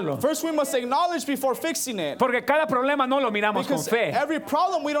arreglarlo. First, we must acknowledge before fixing it. Porque cada problema no lo miramos con Because fe. every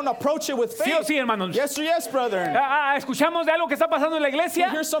problem, we don't approach it with Sí o faith. sí, hermanos. Yes or yes, brother. Escuchamos de algo que está pasando en la We iglesia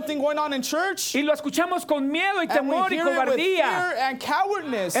hear something going on in church, y lo escuchamos con miedo y and we temor y hear it with cobardía. fear and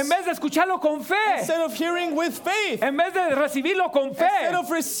cowardness. En vez de escucharlo con fe. Instead of hearing with faith. En vez de recibirlo con fe. Instead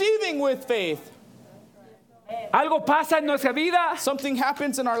of receiving with faith. Algo pasa en nuestra vida Something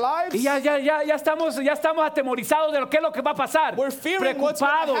happens in our lives. y ya estamos atemorizados de lo que es lo que va a pasar. We're fearing what's going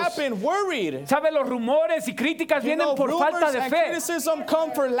to Preocupados. happen, worried. ¿Sabe? Los rumores y críticas You vienen know, por rumors falta de and fe. criticism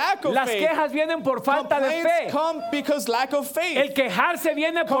come for lack of Las faith. quejas vienen por falta de Complaints fe. come because lack of faith. El quejarse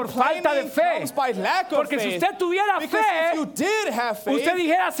viene por falta de Complaining fe. comes by lack of Porque si faith. usted tuviera Because if you fe, did have faith, usted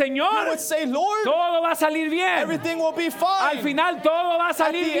dijera, you Señor, would say, Lord, todo va a salir bien. everything will be fine. Al final todo va a At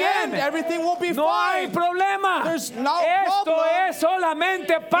salir the end, bien. everything will be No hay fine. problema. There's no Esto problem. es solamente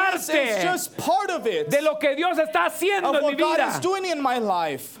This is parte just part of it, de lo que Dios está haciendo of en mi what God vida. is doing in my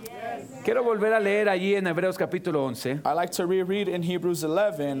life. Quiero volver a leer allí en Hebreos capítulo 11. I like to reread in Hebrews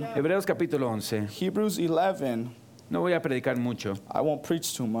 11. Hebreos capítulo 11. Hebrews 11. No voy a predicar mucho. I won't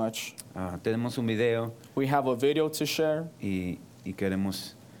preach too much. Tenemos un video We have a video to share, y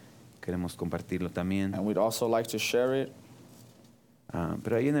queremos compartirlo también. and we'd also like to share it.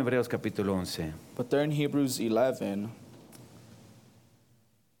 Pero ahí en Hebreos capítulo 11. But there in Hebrews 11,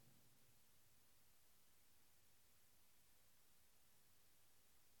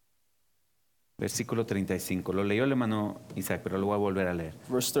 Versículo 35. Lo leyó el hermano Isaac, pero lo voy a volver a leer.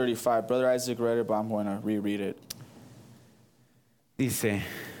 verse 35, Brother Isaac read it, but I'm going to reread it. Dice,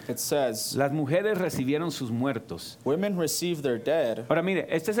 It says, las mujeres recibieron sus muertos. women receive their dead. Ahora mire,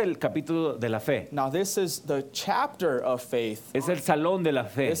 este es el capítulo de la fe. Now this is the chapter of faith. Es el salón de la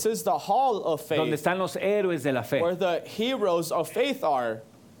fe, This is the hall of donde faith, están los héroes de la fe. where the heroes of faith are.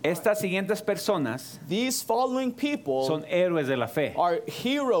 Estas siguientes personas These following people son héroes de la fe are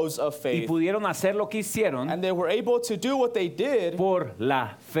heroes of y faith, pudieron hacer lo que hicieron and they were able to do what they did por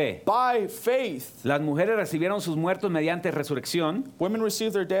la fe. by faith. Las mujeres recibieron sus muertos mediante resurrección, Women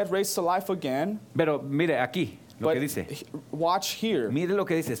receive their dead raised to life again. pero mire aquí lo But que dice. watch here. Mire lo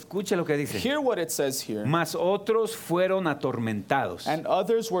que dice, escuche lo que dice. Hear what it says here. Mas otros fueron atormentados. And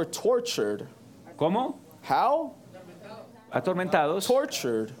others were tortured. ¿Cómo? How? Atormentados.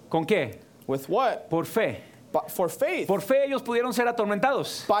 Tortured. ¿Con qué? With what? Por fe. For faith. Por fe ellos pudieron ser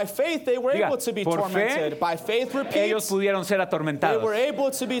atormentados. By faith, they were Diga, able to be por fe, tormented. By faith, Ellos repeats, pudieron ser they atormentados. were able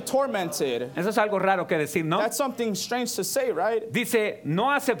to be tormented. Eso es algo raro que decir, ¿no? That's something strange to say, right? Dice,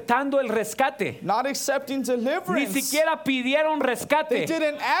 no aceptando el rescate. Not accepting Ni deliverance. siquiera pidieron They rescate.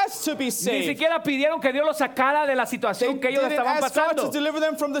 didn't ask to be Ni saved. siquiera pidieron que Dios los sacara de la They situación que ellos didn't estaban ask God to pasando. deliver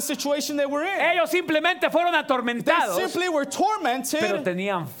them from the situation they were in. Ellos simplemente fueron They atormentados, simply were pero tormented,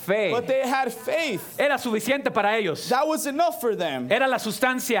 tenían fe. but they had faith. Era suficiente para ellos. That was enough for them. Era la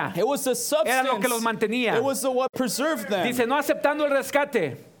sustancia. It was the Era lo que los substance. mantenía. It was what preserved them. Dice, no aceptando el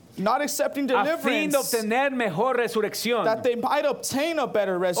rescate, Not accepting a fin de deliverance, obtener mejor resurrección. that they might obtain a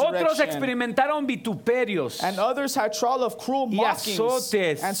better Otros resurrection. experimentaron vituperios And others had trial of cruel y mockings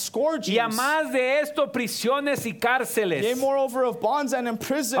azotes, and scourgings. y a más de esto prisiones y Yea, cárceles. moreover of bonds and Ahora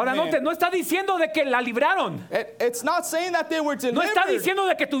imprisonment. no está diciendo de que la libraron. It's not saying that they were No delivered. está diciendo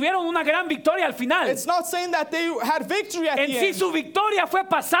de que tuvieron una gran victoria al final. It's not saying that they had victory at En the sí end. su victoria fue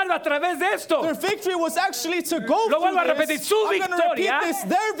pasar a través de esto. Their victory was actually to go Lo vuelvo a through repetir, this. su I'm gonna repeat victoria this.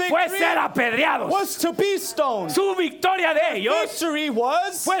 Their fue ser victory apedreados. was to be stoned. Su victoria de ellos Victory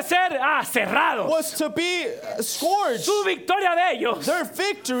was fue ser cerrados. to be scourged. Su victoria de ellos Their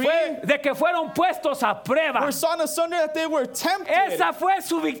victory fue de que fueron puestos a prueba. were sawn asunder that they were tempted. Esa fue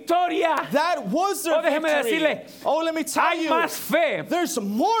su victoria. That was their Oh, déjeme victory. decirle, Oh, let me tell Hay you. más fe. There's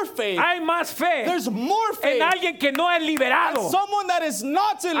more faith. Hay más fe There's more faith. en alguien que no es liberado. Someone that is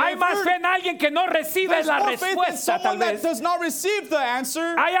not Hay más fe delivered. en alguien que no recibe There's la more faith in respuesta, tal someone that vez. does not receive the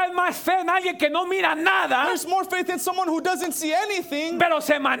answer. Hay más fe en alguien que no mira nada, There's more faith in someone who doesn't see anything, pero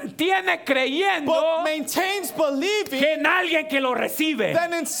se mantiene creyendo but maintains believing que en alguien que lo recibe.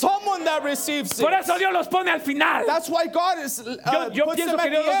 than in someone that receives Por it. eso Dios los pone al final. That's why God is Yo puts pienso them que at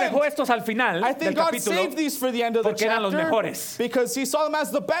Dios the los end. dejó estos al final I del think God capítulo saved these for the end of the porque eran los chapter mejores. because he saw them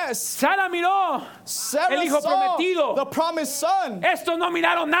as the best. Sara miró Sarah el hijo saw prometido. the promised son. Estos no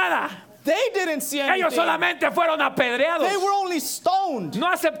miraron nada. They didn't see anything. Ellos solamente fueron apedreados. They were only stoned. No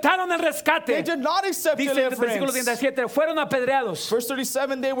aceptaron el They rescate. did not accept Dice el versículo deliverance. 37, fueron apedreados, Verse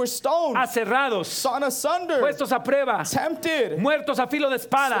 37, they were stoned, aserrados, sawn asunder, puestos a prueba, tempted, muertos a filo de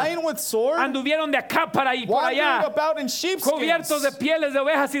espada. slain with sword, Anduvieron de acá para y por wandering allá, about in sheepskins cubiertos de pieles de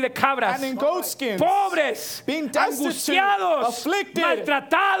ovejas y de cabras, and in goatskins, pobres, being destitute, angustiados, afflicted,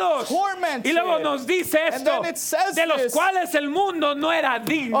 maltratados. tormented. Y luego nos dice And esto, then it says de los this, cuales el mundo no era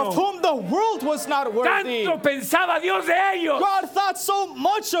digno. of whom the world was not worthy. Tanto pensaba Dios de ellos. God thought so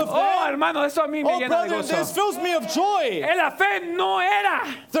much of Oh, them. hermano, eso a mí me Oh, llena de brother, gozo. this fills me of joy. La fe no era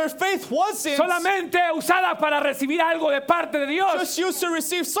Their faith wasn't solamente usada para recibir algo de parte de Dios. just used to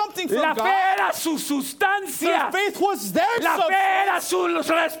receive something from La fe God. era su sustancia. Their faith was their La fe era substance.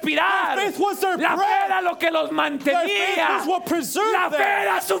 su respirar. Their faith was their La fe breath. era lo que los Their faith mantenía. was what preserved La fe them.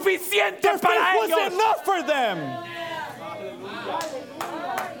 era suficiente Their para faith was ellos. enough for them.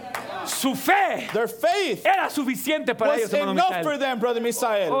 Su fe Their faith era suficiente para ellos, was hermano enough Misael. for them, Brother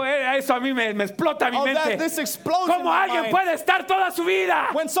Misael. Oh, eso a mí me explota mi Oh, mente. this explodes in ¿Cómo my alguien mind. puede estar toda su vida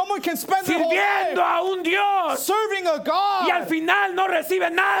When someone can spend their whole sirviendo life a un Dios serving a God y al final no recibe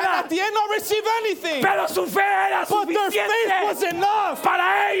and nada? at the end not receive anything, Pero su fe era but their faith was suficiente enough para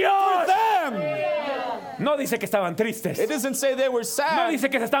for ellos. them. No dice que estaban tristes. It doesn't say they were No sad. dice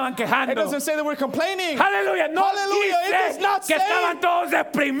que se estaban It quejando. doesn't say they were complaining. Aleluya. No Hallelujah. It does dice not que say estaban todos They were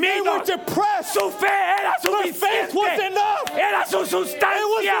deprimidos. depressed. Su fe era Their faith was suficiente. enough. Era su It was their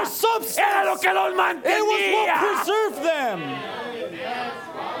sustancia. substance. Era lo que los It was what mantenía. preserved them.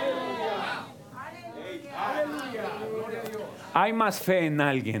 Hay más fe en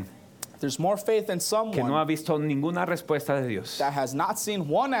alguien There's more faith in que no ha someone visto ninguna respuesta de Dios, that has not seen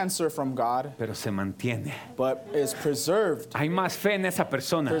one answer from God, pero se mantiene. but is preserved. Hay más fe en esa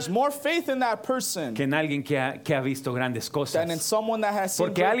persona There's more faith in that person que en alguien que ha visto grandes than in cosas. someone that has seen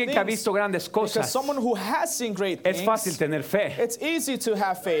Porque great alguien que ha things. visto grandes Because cosas, someone who has seen great es fácil things, tener fe. it's easy to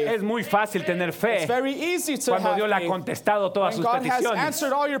have faith. Es muy fácil tener fe It's very easy to cuando have Dios le ha faith contestado todas when sus God has peticiones.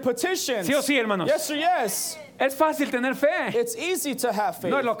 answered all your petitions. ¿Sí o sí, hermanos? Yes or yes. Es fácil tener fe. It's easy to have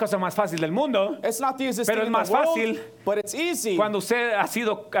faith. No es la cosa más fácil del mundo. It's not the easiest Pero thing es in the más world, fácil but it's easy Cuando usted ha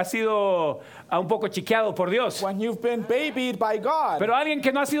sido un poco chiqueado por Dios. when you've been babied by God. Pero alguien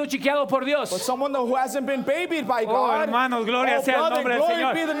que no ha sido chiqueado por But Dios. someone who hasn't been babied by Oh, God, hermanos, gloria oh, sea el brother, nombre del glory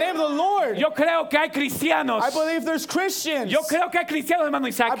Señor. be the name of the Lord. Yo creo que hay cristianos. I believe there's Christians. Yo creo que hay cristianos, hermano I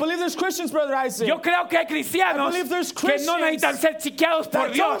Isaac. believe there's Christians, Brother Isaac. Yo creo que hay cristianos I believe there's que no Christians necesitan ser chiqueados por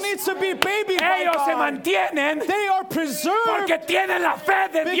that Dios. don't need to be babied by Ellos se God. mantienen They are preserved porque tienen la fe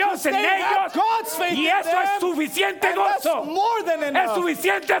de Dios because en they have ellos. God's faith Y in eso es them, suficiente and that's gozo. more than Es enough.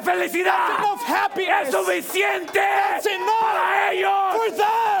 suficiente felicidad. That's enough happiness. Es suficiente That's enough para ellos for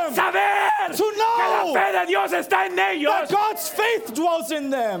them saber to know que la fe de Dios está en ellos. that God's faith dwells in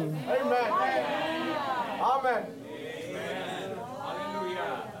them.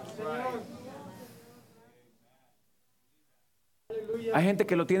 Hay gente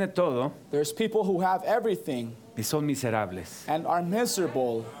que lo tiene todo There's people who have everything y son miserables. and are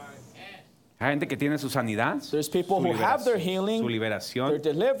miserable. Hay gente que tiene su sanidad, There's people su who have their liberación, healing, su their liberación,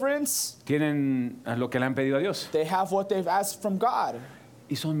 deliverance. tienen lo que le han pedido a Dios They have what they've asked from God,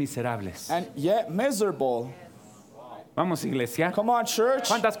 y son miserables. and yet miserable. Vamos, iglesia. Come on, church.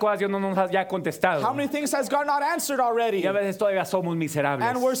 ¿Cuántas cosas Dios no nos ha ya contestado? How many things has God not answered already? Y a veces todavía somos miserables.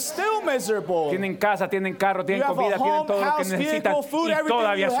 And we're still miserable. Tienen casa, tienen carro, You tienen have comida, a tienen home, todo lo que house, necesitan vehicle, food, y everything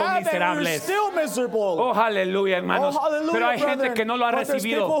todavía you son have, and you're miserables. still miserable. Oh, aleluya, hermanos. Oh, hallelujah, Pero hay gente brethren. que no lo ha But there's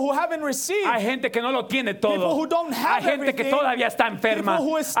recibido. people who haven't received. Hay gente que no lo tiene People todo. who don't have Hay gente que everything. todavía está enferma.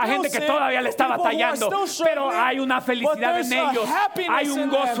 People who is still Hay gente que sick. todavía le está People who are batallando. still Pero struggling. hay una But felicidad there's en a ellos. happiness Hay un in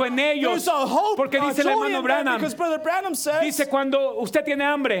gozo them. en ellos. There's a hope, Porque a dice el joy hermano in them, Branham, because Brother Branham says, dice cuando usted tiene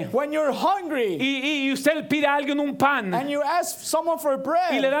hambre when you're hungry y usted le pide a alguien un pan and you ask someone for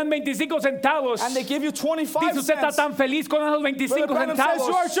y le bread dan 25 centavos, and they give you 25 dice usted está cents, tan feliz con esos 25 Brother Branham says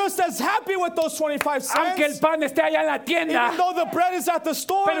you are centavos, just as happy with those 25 aunque el cents, pan esté allá en la tienda, even though the bread is at the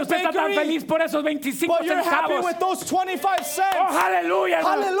store, pero usted está tan bakery, feliz por esos 25 but you're happy centavos. with those 25 cents. Oh, aleluya,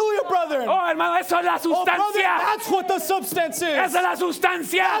 hermano. Hallelujah, brother. Oh, hermano, eso es la Oh, brother, sustancia. that's what the substance is. Esa es la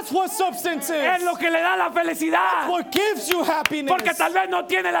sustancia. That's what substance Es is. lo que le da la felicidad. What gives you happiness. Porque tal vez no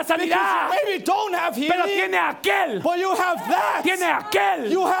tiene la Because sanidad, you maybe don't have pero healing, tiene aquel, but you have that. tiene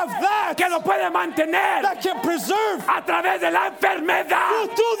aquel You have that que lo puede mantener that can preserve a través de la you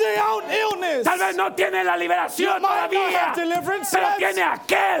enfermedad. through their own illness. Tal vez no tiene la You liberación might not todavía, have deliverance pero yet, tiene but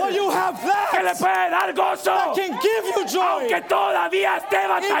aquel you have que le that puede dar gozo, that can give you joy. aunque todavía esté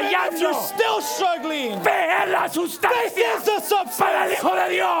Even if you're batallando. still struggling. Fe es la Faith sustancia is the para el substance Hijo de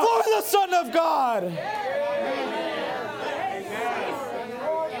Dios. for the Son of God.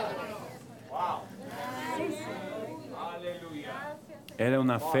 Era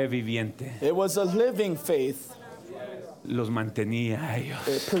una fe viviente. It was a living faith. Los mantenía a ellos.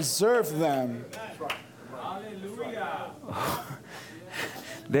 It preserved them.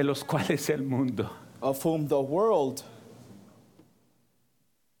 De los cuales el mundo Of whom the world,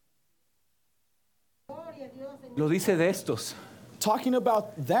 lo dice de estos. talking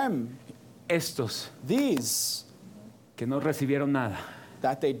about them, Estos these, que no recibieron nada.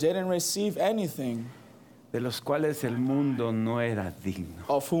 that they didn't receive anything, De los cuales el mundo no era digno.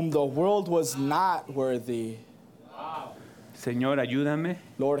 of whom the world was not worthy. Señor, ayúdame.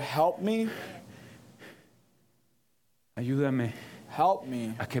 Lord, help me, Ayúdame help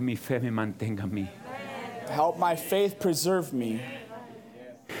me, a que mi fe me mantenga a mí. help my faith preserve me.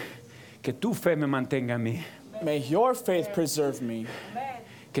 Que tu fe me mantenga a mí. May your faith preserve me.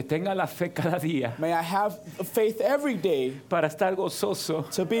 Que tenga la fe cada día May I have faith every day para estar gozoso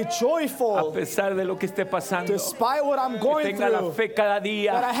to be a joyful pesar de lo que esté pasando. despite what I'm Que going tenga la through. fe cada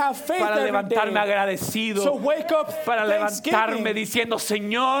día That I have faith para every levantarme day. agradecido. To wake up Para levantarme thanksgiving. diciendo,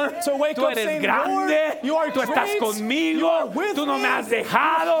 Señor, To wake tú up eres saying, grande, Lord, you are tú estás great, you conmigo, are with tú no me me, has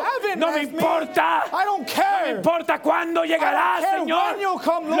dejado, you haven't no me left me, importa, I don't no me care. importa cuándo llegarás, care Señor, when you'll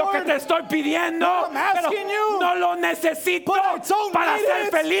come, lo que Lord. te estoy pidiendo, I'm asking pero you, no lo necesito but I don't para need ser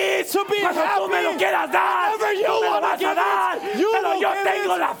it feliz, to be cuando tú me lo happy. quieras dar, Whenever you tú me lo wanna vas a give it, dar, you pero will yo give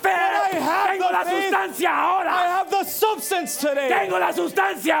tengo it, la fe, but I have tengo the la faith. sustancia I ahora, have the substance today. tengo la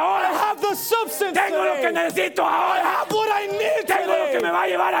sustancia I ahora, have the substance tengo lo que today. necesito I ahora. have what I need Tengo lo que today. me va a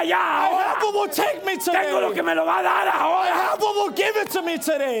llevar allá I ahora. have what will take me today. Tengo lo que me lo va a dar I ahora. have what will give it to me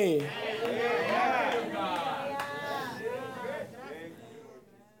today.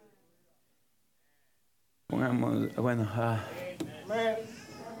 Pongamos, bueno,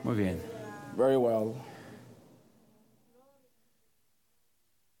 muy bien. Very well.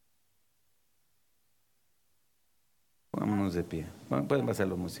 Pongámonos de pie. Bueno, pueden pasar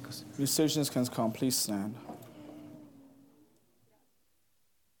los músicos. Musicians can come, please stand.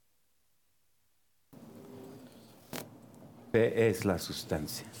 Fe es la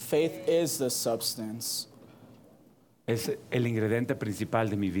sustancia. Faith is the substance. Es el ingrediente principal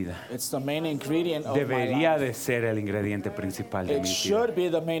de mi vida. It's the main ingredient of my Debería life. de ser el ingrediente principal de It mi vida. should be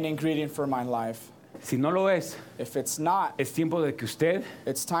the main ingredient for my life. Si no lo es, If it's not, es tiempo de que usted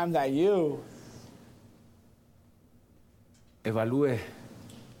it's time that you evalúe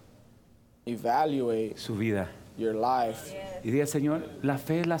evaluate su vida your life y diga, Señor, ¿la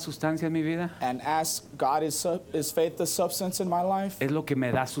fe es la sustancia en mi vida? and ask God, is faith the substance in my life? ¿Es lo que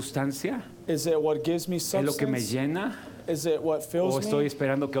me da sustancia? Is it what gives me ¿Es lo que me substance? llena? Is it what ¿O fills estoy me?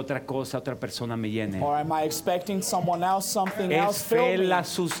 esperando que otra cosa, otra persona me llene? Or am I expecting someone else, something else ¿Es fill fe me? la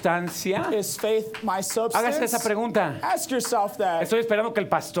sustancia? Is faith my Hágase esa substance? pregunta. Ask yourself that. ¿Estoy esperando que el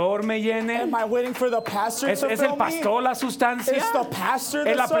pastor me llene? Am I waiting for the pastor ¿Es to el fill me? pastor la sustancia? Is the pastor ¿Es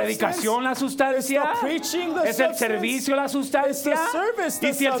the la substance? predicación la sustancia? Is the preaching the ¿Es el substance? servicio la sustancia? Is the service the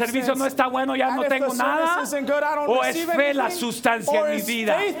Y si el servicio substance? no está bueno, ya And no if tengo the nada. service isn't good, I don't ¿O es receive fe la anything? sustancia Or en mi is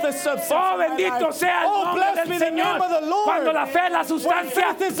vida? faith the substance Oh, in my bendito life? sea el Oh, nombre blessed del be the Señor. name of the Lord. Cuando la fe es la When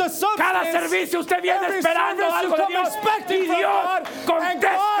sustancia, faith is the substance, cada servicio usted viene every esperando service algo you de come Dios expecting y from Dios God, and God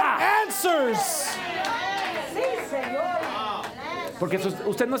contesta. answers. Porque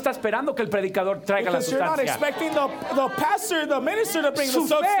usted no está esperando que el predicador traiga la Because you're not sustancia. expecting the pastor, the minister to bring Su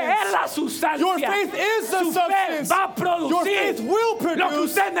the fe es substance. la sustancia. Your faith is the Su fe substance. va a producir Your faith will lo que produce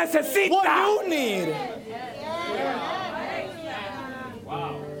usted necesita. what you need.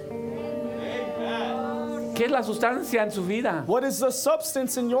 ¿Qué es la sustancia en su vida? What is the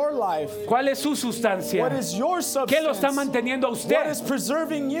substance in your life? ¿Cuál es su sustancia? What is your substance? ¿Qué lo está manteniendo a What usted? is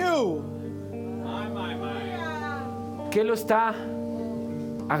preserving you? ¿Qué lo está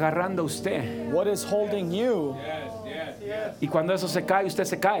agarrando a usted? What is holding you? Y cuando eso se cae, usted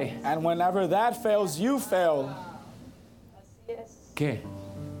se cae. And whenever that fails, you fail. ¿Qué?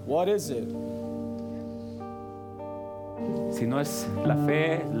 What is it? Si no es la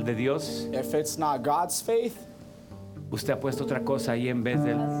fe de Dios, If it's not God's faith, usted ha puesto otra cosa ahí en vez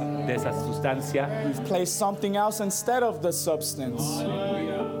de esa sustancia. you've placed something else instead of the substance.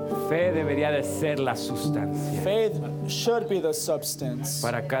 Fe debería de ser la sustancia Faith should be the substance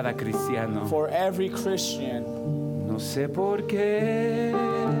para cada cristiano. for every Christian. No sé por qué,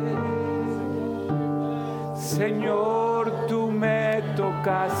 Señor, tú me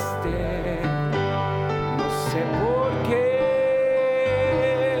tocaste. No sé por qué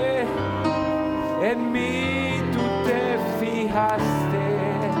en mí tú te fijaste,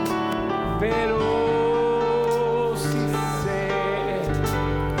 pero sí sé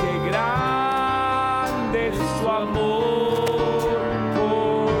que grande es tu amor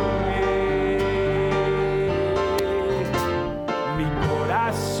por mí. Mi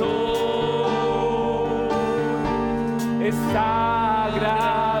corazón está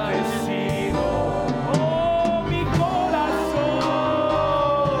agradecido. Oh, mi corazón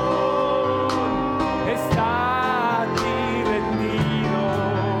está aquí rendido.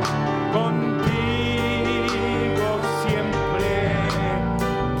 Contigo siempre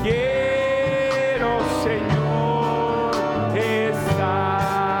quiero, Señor, estar.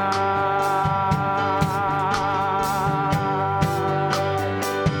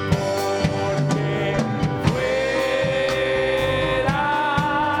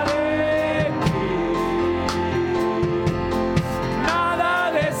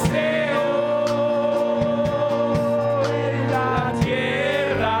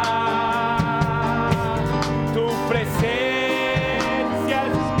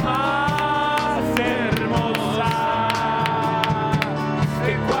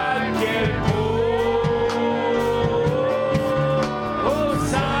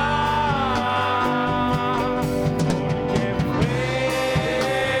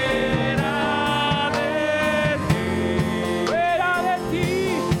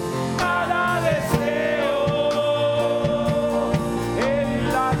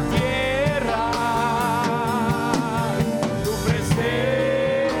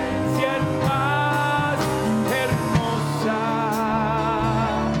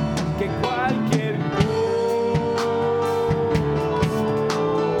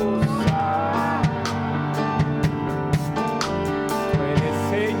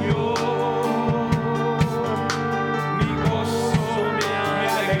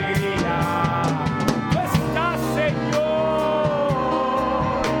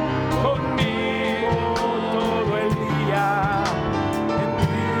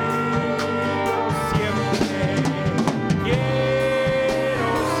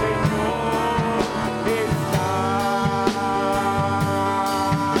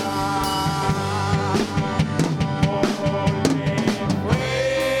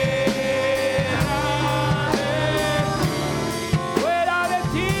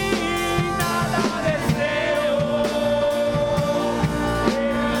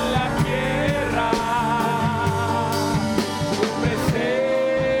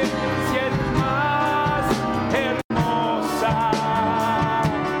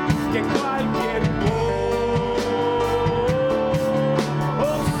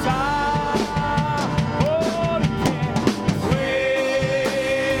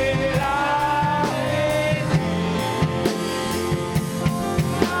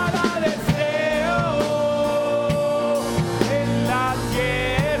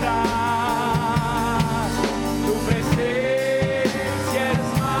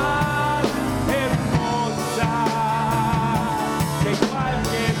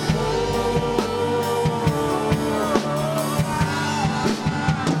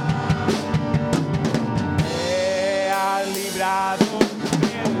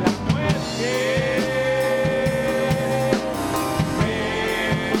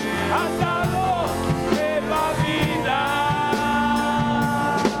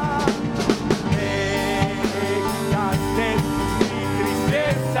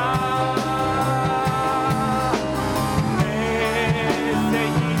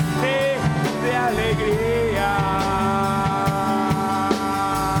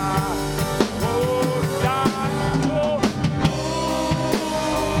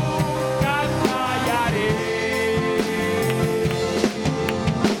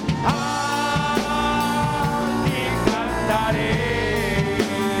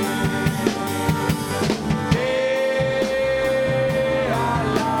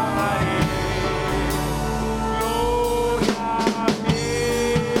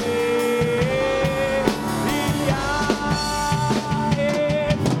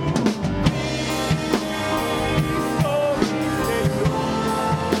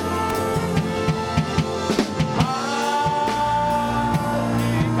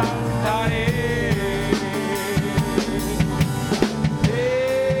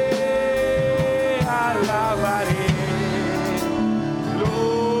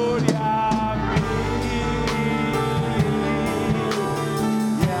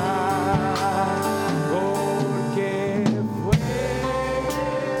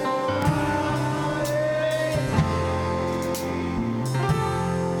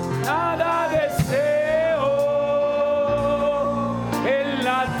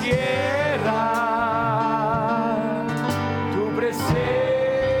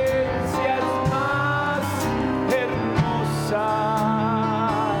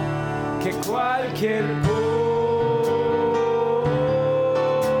 cualquier cosa,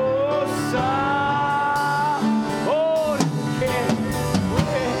 porque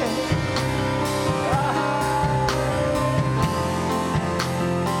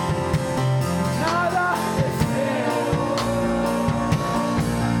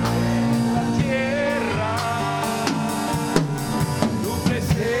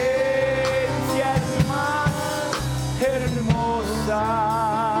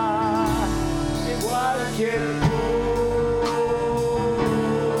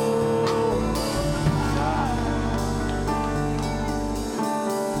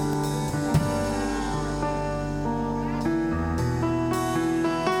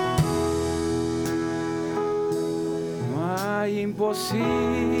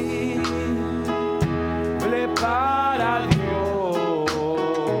imposible.